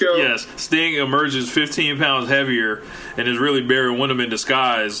clown show. Yes, Sting emerges 15 pounds heavier and is really Barry Windham in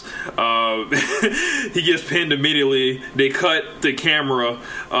disguise. He gets pinned immediately. they cut the camera.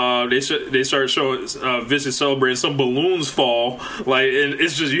 They start showing Vince celebrating. Some balloons fall. Like, and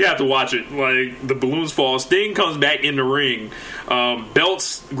it's just, you have to watch it. Like, the balloons fall. Sting comes back in the ring.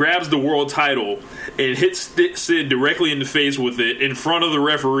 Belts grabs the world title and hits Sid directly in the face with it in front of the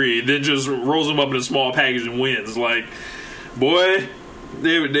referee. Then just rolls him up in a small package and wins. Like, boy,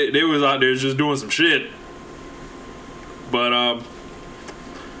 they was out there just doing some shit. But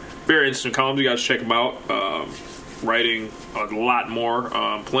very interesting columns. You guys check them out. Writing a lot more.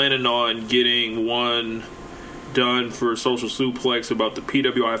 Planning on getting one done for Social Suplex about the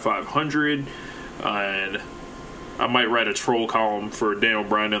PWI 500, and I might write a troll column for Daniel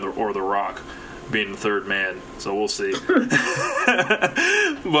Bryan or The Rock being the third man. So we'll see. But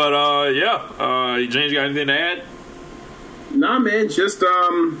yeah, James, you got anything to add? Nah, man, just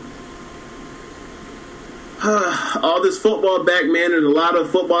all this football back, man. There's a lot of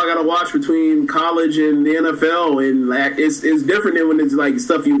football I gotta watch between college and the NFL, and like it's different than when it's like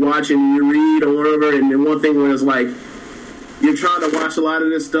stuff you watch and you read or whatever. And then one thing when it's like you're trying to watch a lot of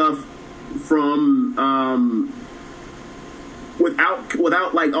this stuff from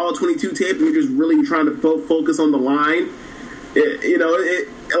without like all 22 tape, and you're just really trying to focus on the line.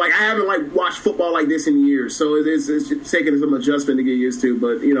 Like I haven't like watched football like this in years, so it's taking some adjustment to get used to.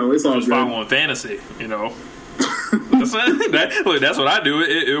 But it's all just good. Following fantasy, that's what I do.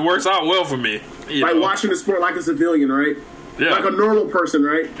 It works out well for me. Like watching the sport like a civilian, right? Yeah. Like a normal person,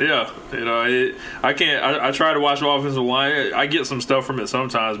 right? Yeah, I can't. I try to watch the offensive line. I get some stuff from it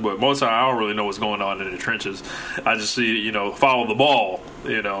sometimes, but most of the time I don't really know what's going on in the trenches. I just see, follow the ball,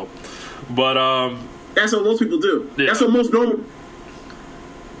 But that's what most people do. Yeah. That's what most normal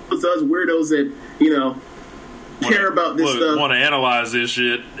us weirdos that care about this stuff. Want to analyze this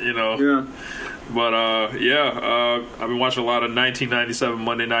shit, Yeah. But I've been watching a lot of 1997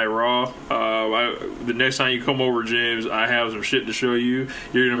 Monday Night Raw. The next time you come over, James, I have some shit to show you.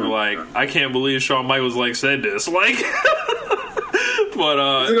 You're gonna be like, I can't believe Shawn Michaels said this. Like,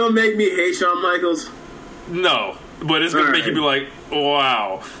 but is it gonna make me hate Shawn Michaels? No, but it's gonna make you be like,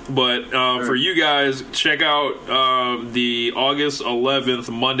 wow. But for you guys, check out the August 11th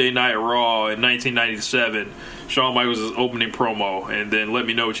Monday Night Raw in 1997. Shawn Michaels' opening promo, and then let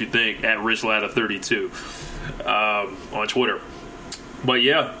me know what you think at RichLatta32 on Twitter. But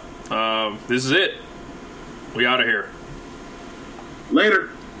yeah, this is it. We out of here. Later.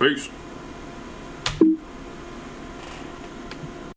 Peace.